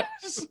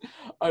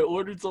 I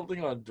ordered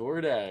something on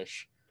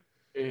DoorDash,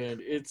 and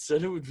it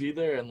said it would be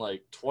there in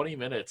like 20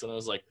 minutes, and I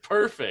was like,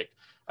 perfect.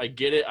 I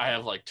get it. I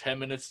have like 10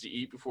 minutes to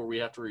eat before we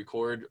have to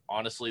record.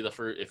 Honestly,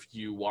 if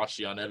you watch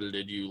the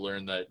unedited, you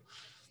learn that,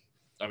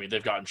 I mean,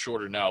 they've gotten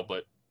shorter now,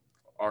 but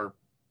our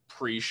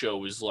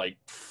pre-show is like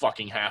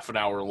fucking half an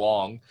hour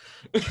long.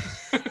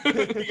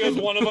 Because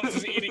one of us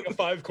is eating a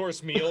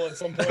 5-course meal at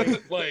some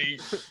point.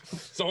 Like,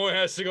 someone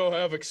has to go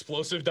have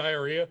explosive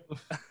diarrhea.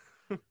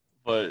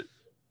 But,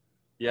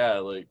 yeah,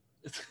 like,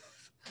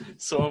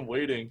 so I'm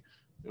waiting.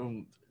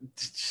 It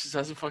just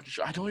hasn't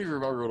fucking I don't even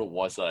remember what it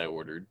was that I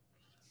ordered.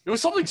 It was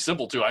something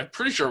simple too. I'm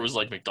pretty sure it was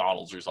like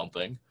McDonald's or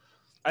something.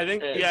 I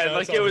think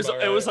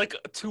it was like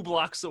 2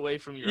 blocks away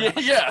from your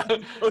house. Yeah.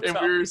 And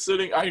we were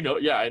sitting. I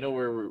know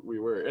where we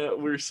were.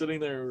 We were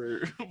sitting there, we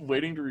were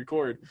waiting to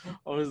record.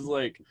 I was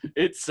like,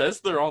 it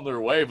says they're on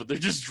their way, but they're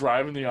just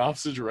driving the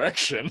opposite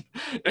direction.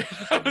 And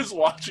I was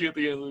watching it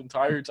the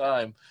entire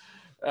time.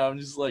 And I'm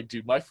just like,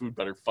 dude, my food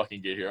better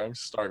fucking get here. I'm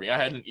starving. I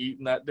hadn't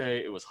eaten that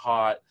day. It was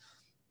hot.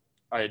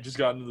 I had just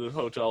gotten to the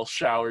hotel,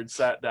 showered,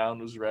 sat down,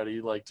 was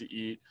ready like to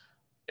eat.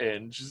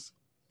 And just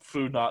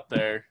food not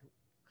there.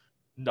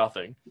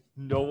 Nothing.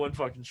 No one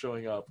fucking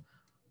showing up.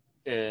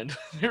 And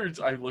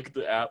I look at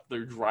the app,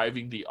 they're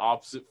driving the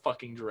opposite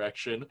fucking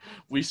direction.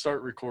 We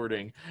start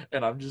recording,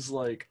 and I'm just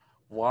like,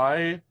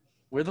 why?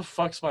 Where the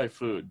fuck's my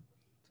food?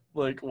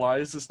 Like, why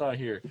is this not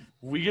here?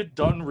 We get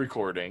done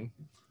recording.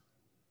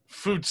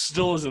 Food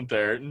still isn't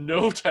there.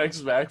 No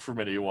text back from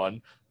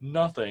anyone.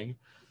 Nothing.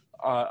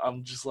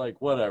 I'm just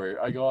like,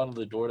 whatever. I go onto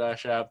the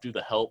DoorDash app, do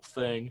the help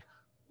thing.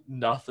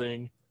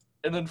 Nothing.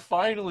 And then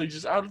finally,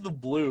 just out of the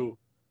blue,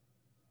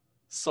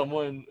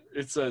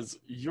 it says,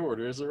 your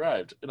order has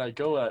arrived. And I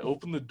go and I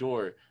open the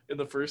door, and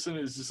the person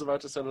is just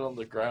about to set it on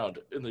the ground,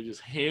 and they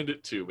just hand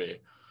it to me.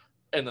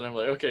 And then I'm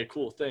like, okay,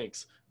 cool,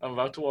 thanks. I'm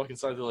about to walk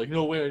inside. They're like,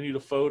 no way, I need a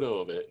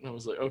photo of it. And I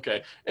was like,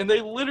 okay. And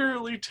they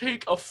literally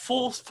take a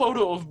full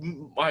photo of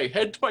my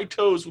head to my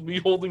toes with me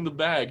holding the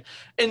bag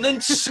and then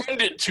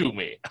send it to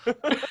me.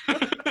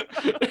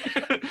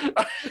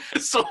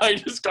 So I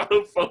just got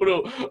a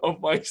photo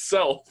of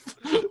myself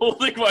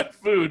holding my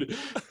food,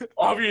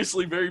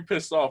 obviously very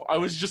pissed off. I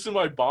was just in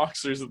my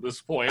boxers at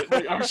this point.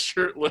 Like, I'm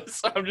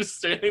shirtless. I'm just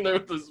standing there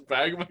with this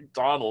bag of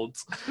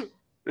McDonald's.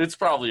 It's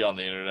probably on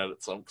the internet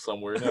at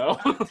somewhere now.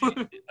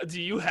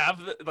 Do you have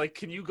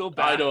can you go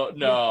back? I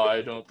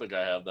don't think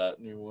I have that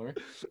anymore.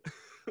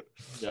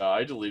 Yeah,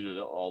 I deleted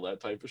all that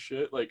type of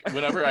shit. Like,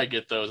 whenever I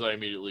get those, I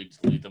immediately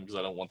delete them because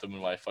I don't want them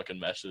in my fucking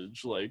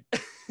message. Like,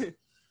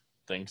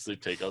 things, they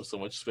take up so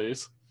much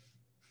space.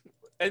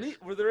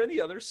 Were there any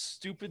other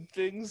stupid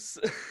things?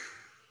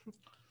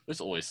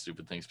 There's always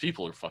stupid things.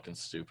 People are fucking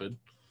stupid.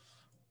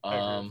 I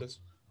agree with this.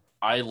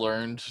 I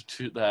learned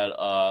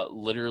that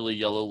literally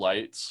yellow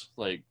lights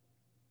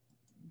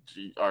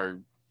are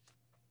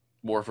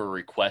more of a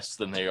request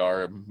than they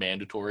are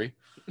mandatory.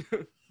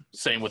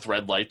 Same with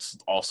red lights,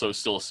 also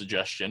still a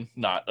suggestion,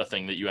 not a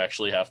thing that you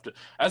actually have to.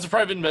 As a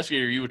private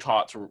investigator, you were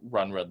taught to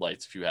run red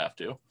lights if you have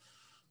to.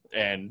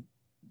 And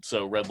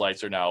so red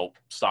lights are now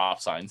stop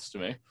signs to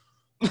me.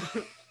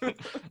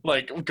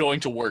 Like,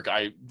 going to work,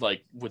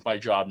 with my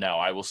job now,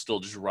 I will still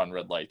just run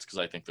red lights because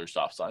I think they're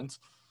stop signs.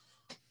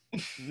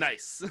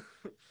 Nice.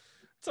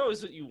 It's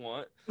always what you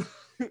want.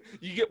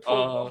 You get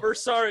pulled over.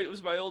 Sorry, it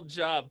was my old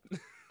job.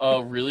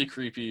 A really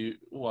creepy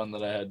one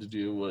that I had to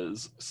do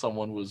was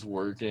someone was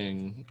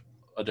working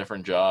a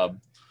different job,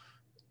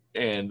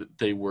 and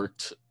they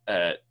worked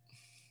at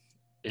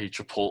a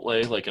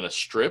Chipotle, like in a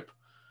strip.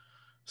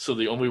 So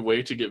the only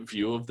way to get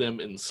view of them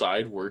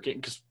inside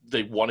working, because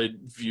they wanted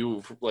view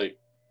of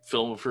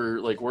film of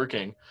her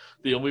working,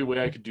 the only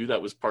way I could do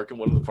that was park in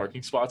one of the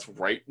parking spots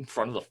right in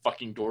front of the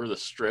fucking door of the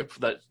strip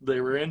that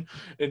they were in,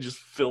 and just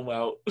film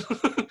out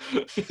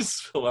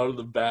just film out of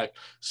the back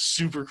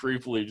super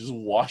creepily, just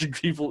watching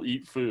people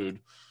eat food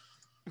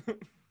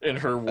and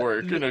her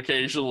work, and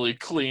occasionally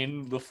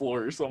clean the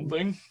floor or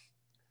something.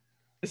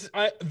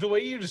 The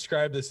way you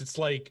describe this, it's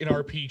like an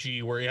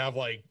RPG where you have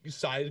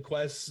side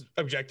quests,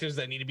 objectives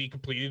that need to be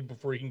completed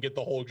before you can get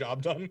the whole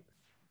job done.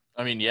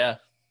 I mean, yeah.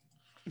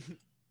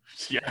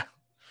 Yeah.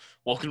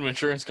 Welcome to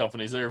insurance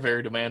companies. They're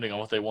very demanding on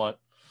what they want.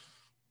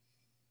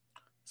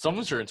 Some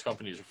insurance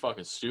companies are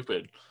fucking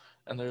stupid.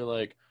 And they're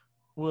like,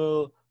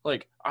 well,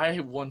 I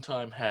one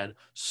time had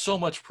so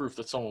much proof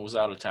that someone was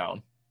out of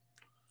town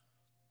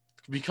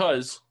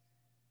because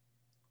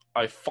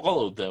I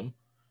followed them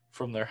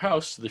from their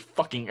house to the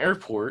fucking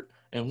airport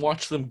and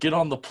watched them get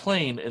on the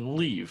plane and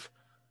leave.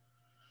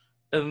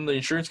 And then the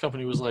insurance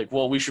company was like,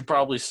 well, we should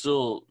probably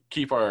still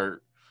keep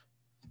our,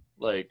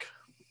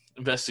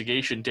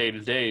 investigation day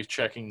to day,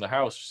 checking the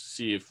house to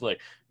see if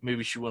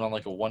maybe she went on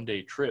a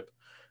one-day trip.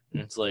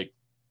 And it's like,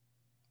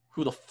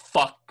 who the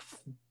fuck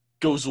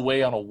goes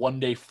away on a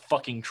one-day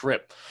fucking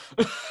trip?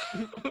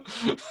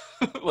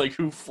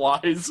 Who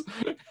flies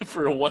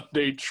for a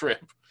one-day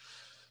trip?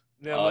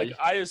 Now,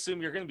 I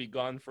assume you're gonna be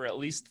gone for at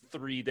least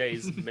 3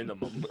 days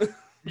minimum.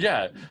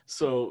 Yeah,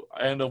 so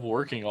I ended up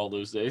working all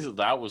those days.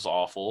 That was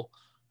awful.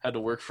 Had to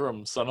work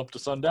from sun up to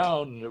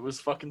sundown, and it was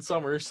fucking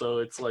summer, so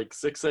it's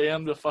 6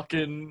 a.m. to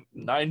fucking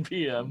 9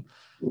 p.m.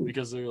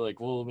 because they're like,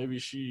 well, maybe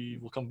she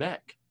will come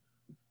back.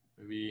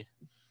 Maybe.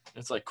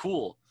 It's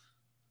cool.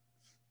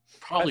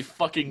 Probably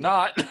fucking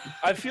not.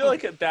 I feel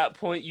like at that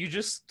point, you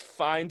just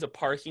find a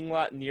parking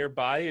lot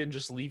nearby and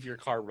just leave your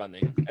car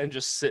running and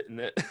just sit in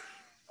it.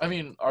 I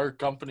mean, our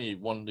company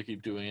wanted to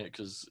keep doing it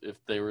because if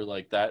they were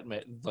that,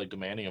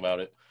 demanding about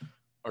it,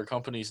 our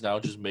company's now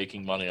just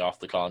making money off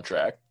the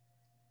contract.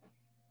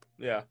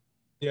 Yeah.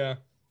 Yeah.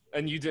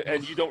 And you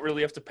don't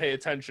really have to pay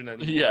attention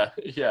anymore.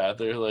 Yeah.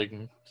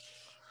 They're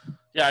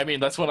yeah, I mean,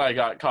 that's when I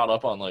got caught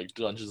up on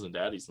Dungeons and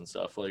Daddies and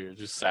stuff.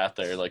 Just sat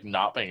there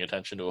not paying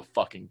attention to a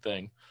fucking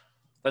thing.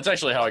 That's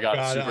actually how I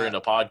got super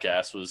into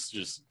podcasts, was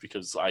just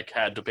because I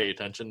had to pay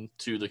attention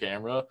to the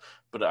camera,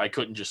 but I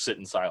couldn't just sit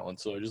in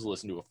silence, so I just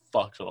listened to a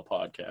fuck ton of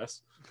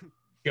podcasts.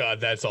 God,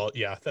 that's all.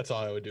 Yeah, that's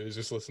all I would do is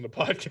just listen to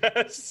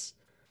podcasts.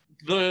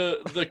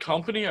 The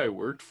company I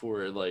worked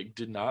for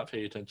did not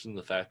pay attention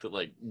to the fact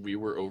that we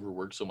were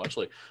overworked so much.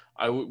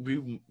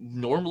 We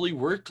normally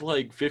worked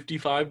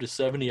 55 to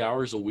 70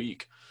 hours a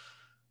week,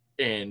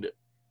 and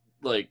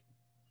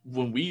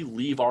when we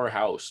leave our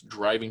house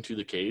driving to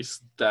the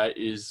case, that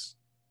is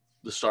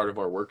the start of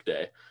our work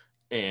day.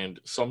 And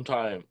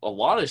a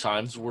lot of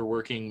times we're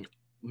working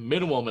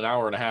minimum an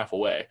hour and a half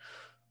away.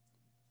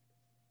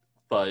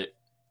 But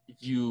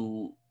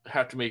you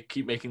have to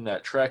keep making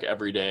that trek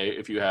every day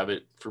if you have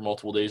it for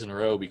multiple days in a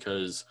row,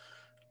 because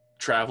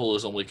travel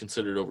is only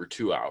considered over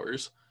 2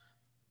 hours.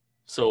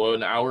 So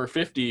an hour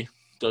 50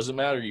 doesn't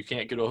matter. You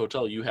can't get a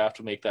hotel. You have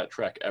to make that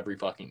trek every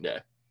fucking day.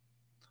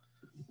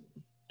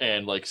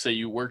 And like, say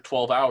you work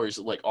 12 hours,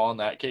 like on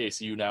that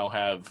case, you now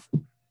have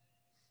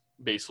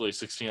basically a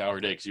 16-hour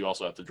day because you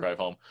also have to drive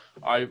home.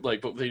 But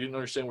they didn't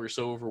understand we were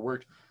so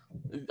overworked.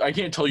 I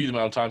can't tell you the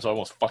amount of times I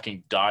almost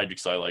fucking died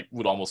because I like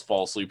would almost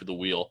fall asleep at the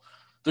wheel.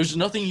 There's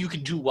nothing you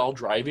can do while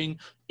driving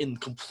in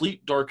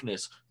complete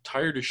darkness,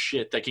 tired as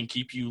shit, that can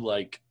keep you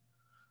like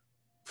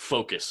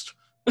focused.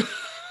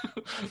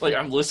 Like,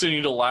 I'm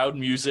listening to loud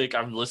music,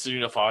 I'm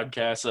listening to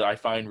podcasts that I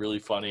find really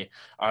funny.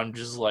 I'm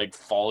just like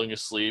falling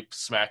asleep,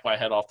 smack my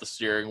head off the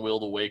steering wheel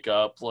to wake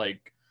up,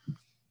 like.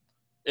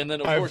 And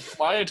then of course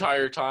my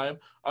entire time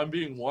I'm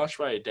being watched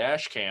by a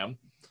dash cam.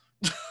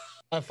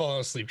 I've fallen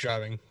asleep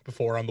driving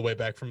before on the way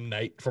back from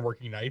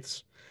working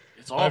nights.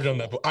 It's awful. I've done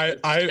that.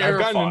 I've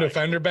gotten into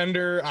fender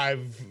bender.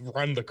 I've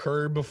run the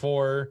curb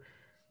before.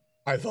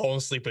 I've fallen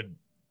asleep at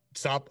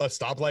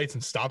stoplights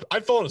and stop.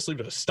 I've fallen asleep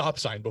at a stop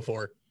sign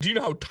before. Do you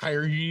know how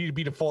tired you need to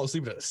be to fall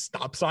asleep at a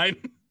stop sign?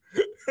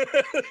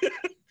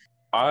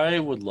 I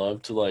would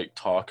love to like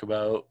talk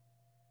about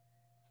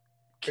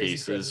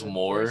cases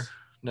more.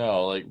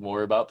 No, like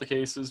more about the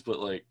cases, but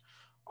like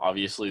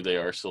obviously they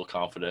are still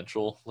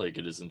confidential. Like,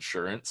 it is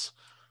insurance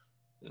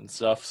and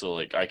stuff, so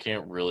like I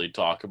can't really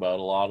talk about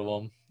a lot of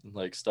them and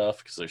like stuff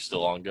because they're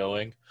still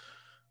ongoing.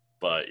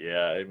 But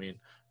yeah, I mean,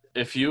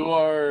 if you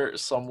are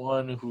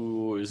someone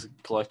who is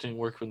collecting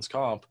workman's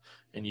comp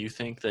and you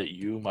think that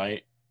you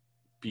might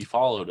be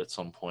followed at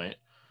some point,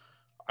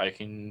 I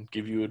can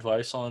give you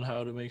advice on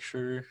how to make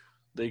sure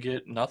they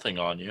get nothing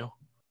on you.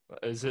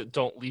 Is it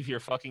don't leave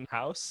your fucking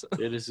house?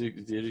 It is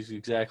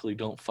exactly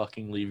don't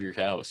fucking leave your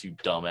house, you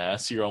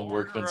dumbass. You're on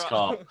workman's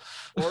comp.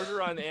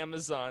 Order on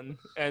Amazon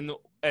and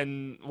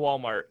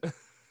Walmart.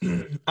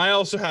 I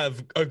also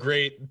have a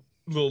great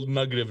little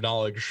nugget of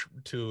knowledge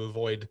to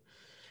avoid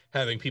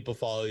having people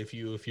follow if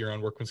you're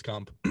on workman's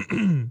comp.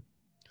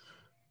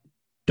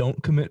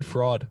 Don't commit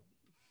fraud.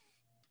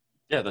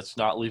 Yeah, that's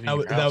not leaving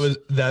your house.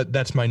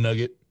 That's my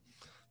nugget.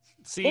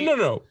 See, well,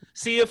 no.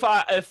 See,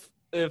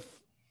 if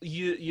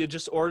you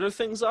just order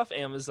things off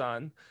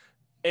Amazon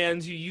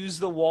and you use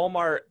the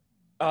Walmart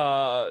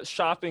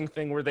shopping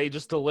thing where they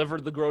just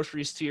deliver the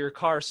groceries to your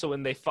car, so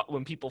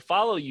when people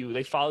follow you,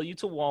 they follow you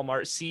to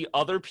Walmart, see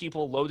other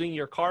people loading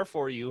your car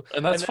for you,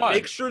 and that's fine.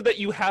 Make sure that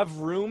you have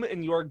room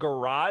in your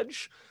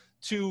garage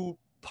to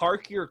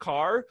park your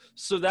car,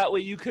 so that way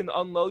you can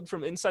unload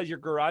from inside your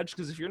garage,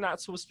 because if you're not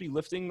supposed to be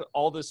lifting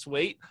all this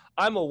weight,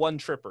 I'm a one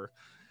tripper,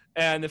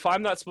 and if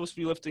I'm not supposed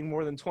to be lifting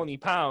more than 20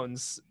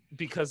 pounds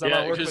because I'm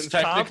on workman's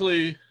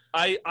technically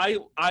comp,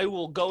 I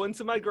will go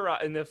into my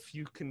garage, and if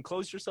you can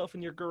close yourself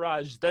in your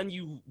garage, then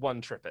you one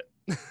trip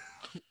it.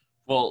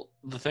 Well,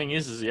 the thing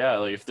is yeah,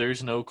 like if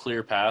there's no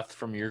clear path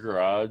from your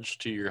garage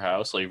to your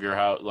house, like if your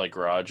house like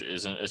garage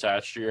isn't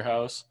attached to your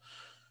house,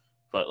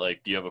 but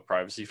like you have a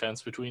privacy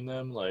fence between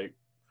them, like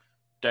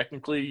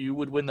technically you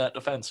would win that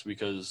defense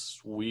because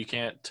we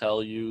can't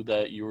tell you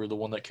that you were the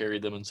one that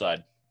carried them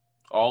inside.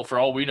 For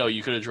all we know,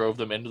 you could have drove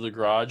them into the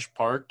garage,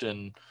 parked,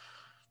 and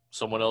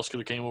someone else could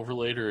have came over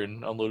later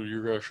and unloaded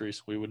your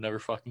groceries. We would never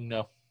fucking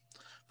know.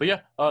 But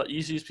yeah,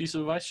 easiest piece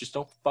of advice, just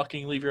don't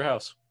fucking leave your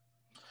house.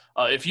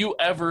 If you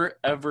ever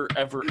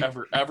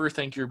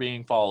think you're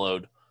being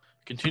followed,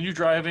 continue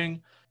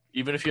driving.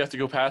 Even if you have to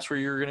go past where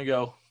you're going to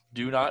go,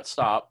 do not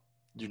stop.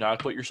 Do not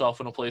put yourself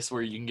in a place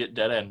where you can get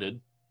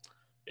dead-ended,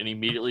 and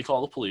immediately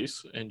call the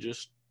police and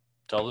just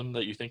tell them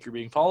that you think you're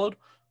being followed.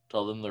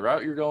 Tell them the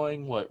route you're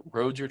going, what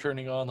roads you're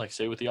turning on, like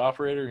stay with the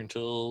operator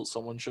until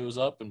someone shows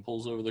up and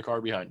pulls over the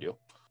car behind you.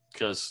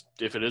 Because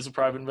if it is a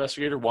private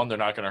investigator, one, they're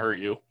not going to hurt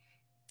you,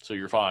 so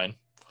you're fine.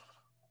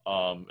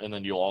 And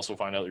then you'll also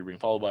find out you're being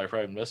followed by a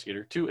private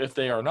investigator. Two, if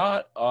they are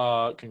not,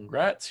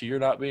 congrats, you're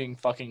not being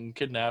fucking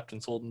kidnapped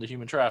and sold into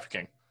human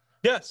trafficking.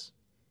 Yes.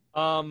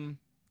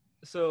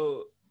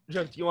 So,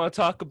 Jeff, do you want to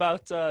talk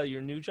about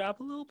your new job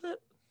a little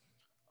bit?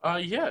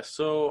 Yeah,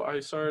 so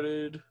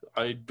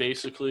I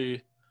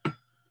basically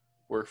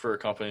work for a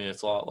company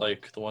that's a lot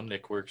like the one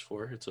Nick works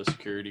for. It's a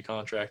security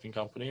contracting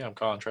company. I'm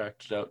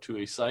contracted out to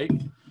a site.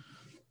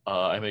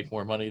 I make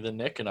more money than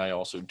Nick, and I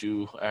also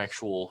do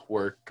actual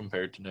work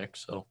compared to Nick.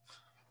 So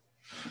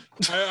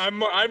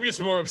I'm just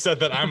more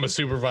upset that I'm a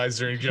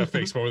supervisor and Jeff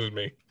makes more than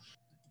me.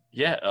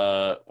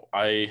 Yeah,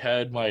 I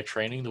had my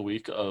training the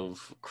week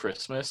of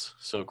Christmas.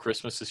 So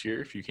Christmas this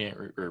year, if you can't,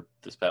 or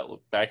this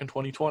back in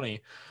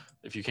 2020,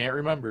 if you can't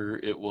remember,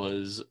 it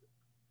was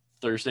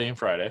Thursday and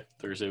Friday.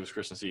 Thursday was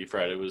Christmas Eve.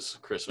 Friday was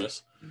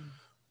Christmas.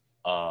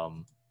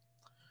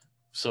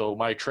 So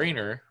my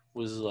trainer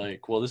was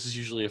like, well, this is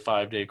usually a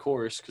 5-day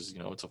course because,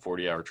 it's a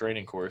 40-hour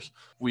training course.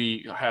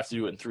 We have to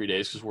do it in 3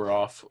 days because we're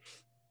off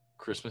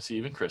Christmas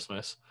Eve and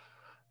Christmas.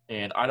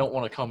 And I don't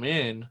want to come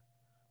in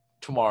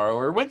tomorrow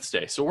or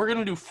Wednesday. So we're going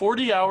to do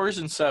 40 hours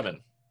in 7.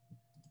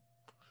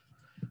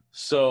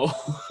 So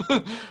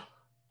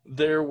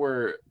there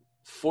were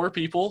 4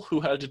 people who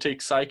had to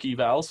take psych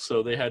evals,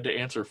 so they had to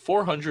answer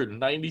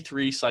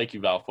 493 psych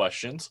eval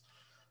questions.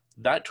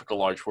 That took a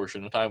large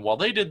portion of time. While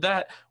they did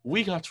that,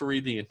 we got to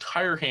read the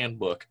entire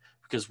handbook,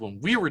 because when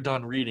we were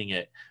done reading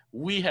it,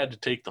 we had to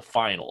take the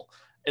final.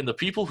 And the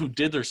people who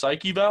did their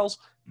psych evals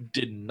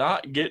did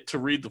not get to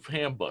read the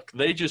handbook.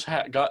 They just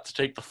got to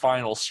take the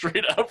final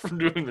straight out from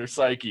doing their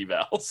psych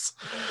evals.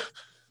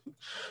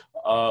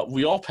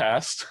 We all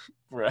passed,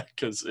 right?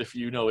 Because if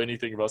you know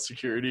anything about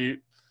security,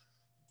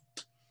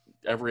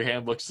 every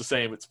handbook's the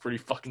same. It's pretty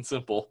fucking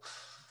simple.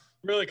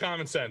 Really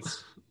common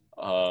sense.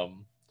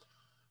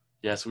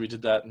 Yeah, so we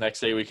did that. Next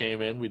day we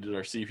came in, we did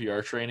our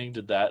CPR training,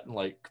 did that, and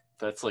I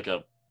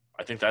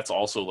think that's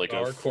also like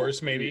our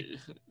course, maybe.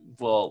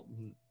 Well,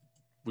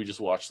 we just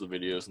watched the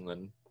videos and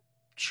then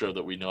showed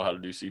that we know how to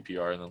do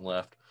CPR and then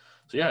left.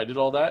 So yeah, I did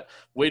all that.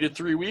 Waited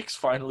 3 weeks,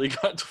 finally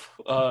got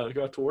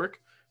to work,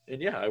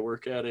 and yeah, I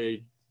work at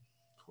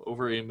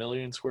over 1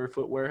 million square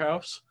foot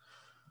warehouse.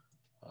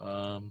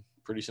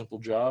 Pretty simple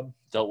job.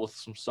 Dealt with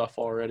some stuff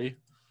already.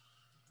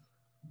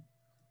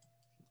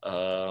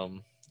 A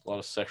lot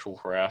of sexual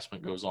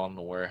harassment goes on in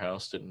the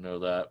warehouse. Didn't know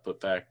that,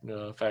 but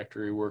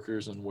factory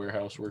workers and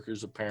warehouse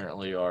workers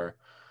apparently are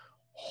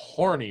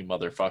horny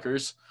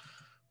motherfuckers.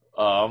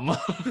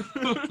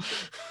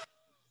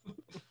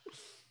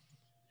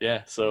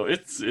 Yeah, so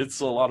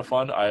it's a lot of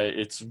fun.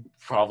 It's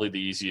probably the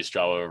easiest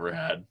job I've ever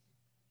had.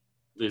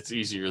 It's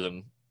easier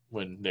than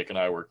when Nick and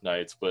I work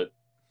nights, but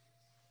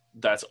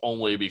that's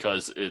only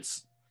because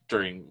it's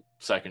during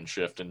second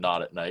shift and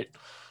not at night.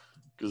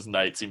 Because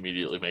nights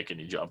immediately make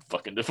any job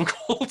fucking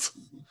difficult.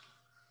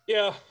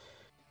 Yeah.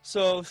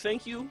 So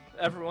thank you,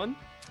 everyone,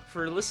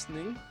 for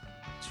listening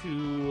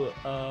to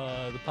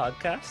the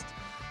podcast.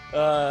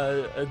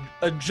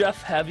 A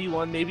Jeff heavy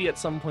one. Maybe at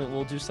some point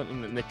we'll do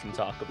something that Nick can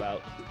talk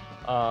about.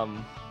 No.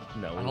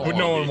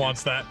 No one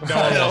wants that.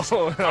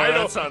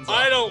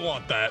 I don't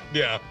want that.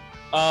 Yeah.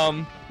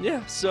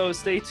 Yeah, so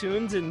stay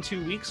tuned in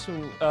 2 weeks.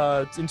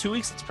 In 2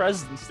 weeks it's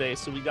President's Day,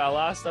 so we got a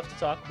lot of stuff to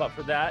talk about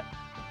for that.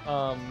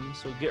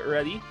 So get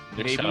ready.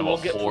 Maybe kind of we'll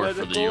get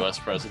political for the U.S.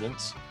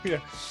 presidents. Yeah,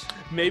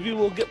 maybe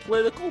we'll get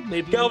political.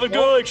 Maybe Calvin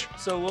Coolidge.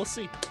 So we'll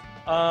see.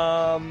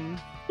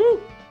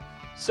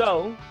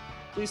 So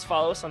please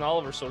follow us on all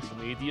of our social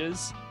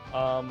medias.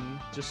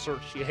 Just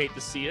search "You Hate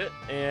to See It"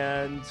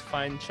 and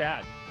find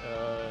Chad.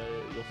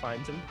 You'll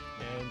find him,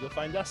 and you'll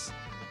find us.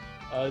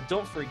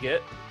 Don't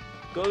forget,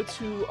 go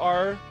to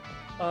our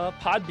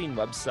Podbean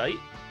website.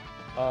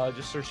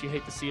 Just search "You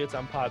Hate to See It"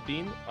 on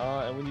Podbean,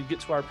 and when you get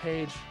to our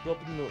page, go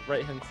up in the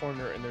right-hand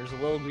corner, and there's a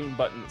little green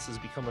button that says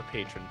 "Become a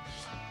Patron."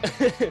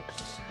 All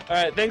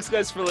right, thanks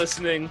guys for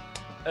listening,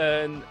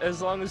 and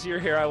as long as you're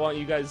here, I want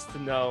you guys to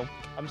know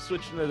I'm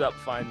switching it up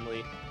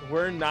finally.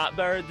 We're not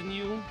better than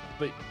you,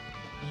 but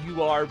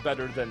you are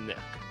better than Nick.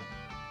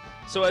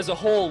 So as a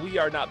whole, we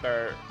are not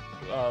better.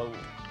 I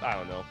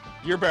don't know.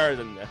 You're better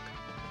than Nick.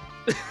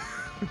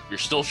 You're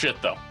still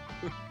shit though.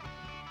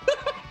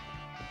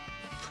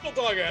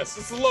 Dog ass.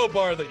 It's a low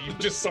bar that you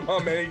just somehow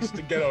managed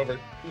to get over.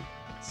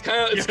 It's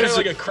kind of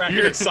like a crack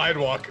in the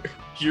sidewalk.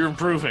 You're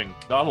improving.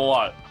 Not a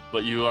lot,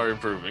 but you are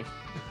improving.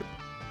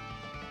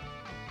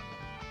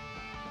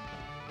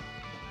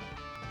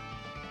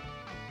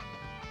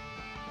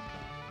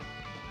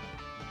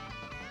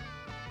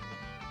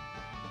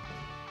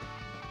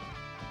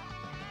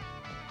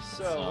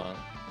 So.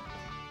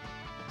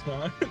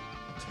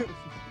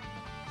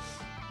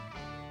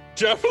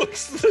 Jeff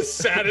looks the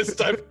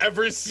saddest I've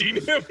ever seen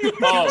him.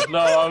 Oh no,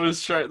 I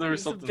was trying. There was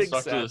He's something big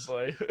stuck to sad this.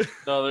 boy.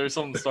 No, there was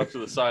something stuck to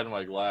the side of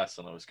my glass,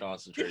 and I was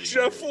concentrating.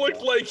 Jeff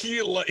looked like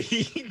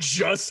he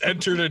just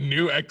entered a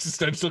new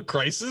existential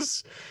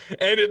crisis,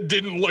 and it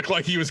didn't look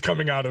like he was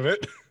coming out of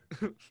it.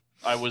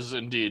 I was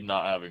indeed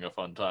not having a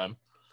fun time.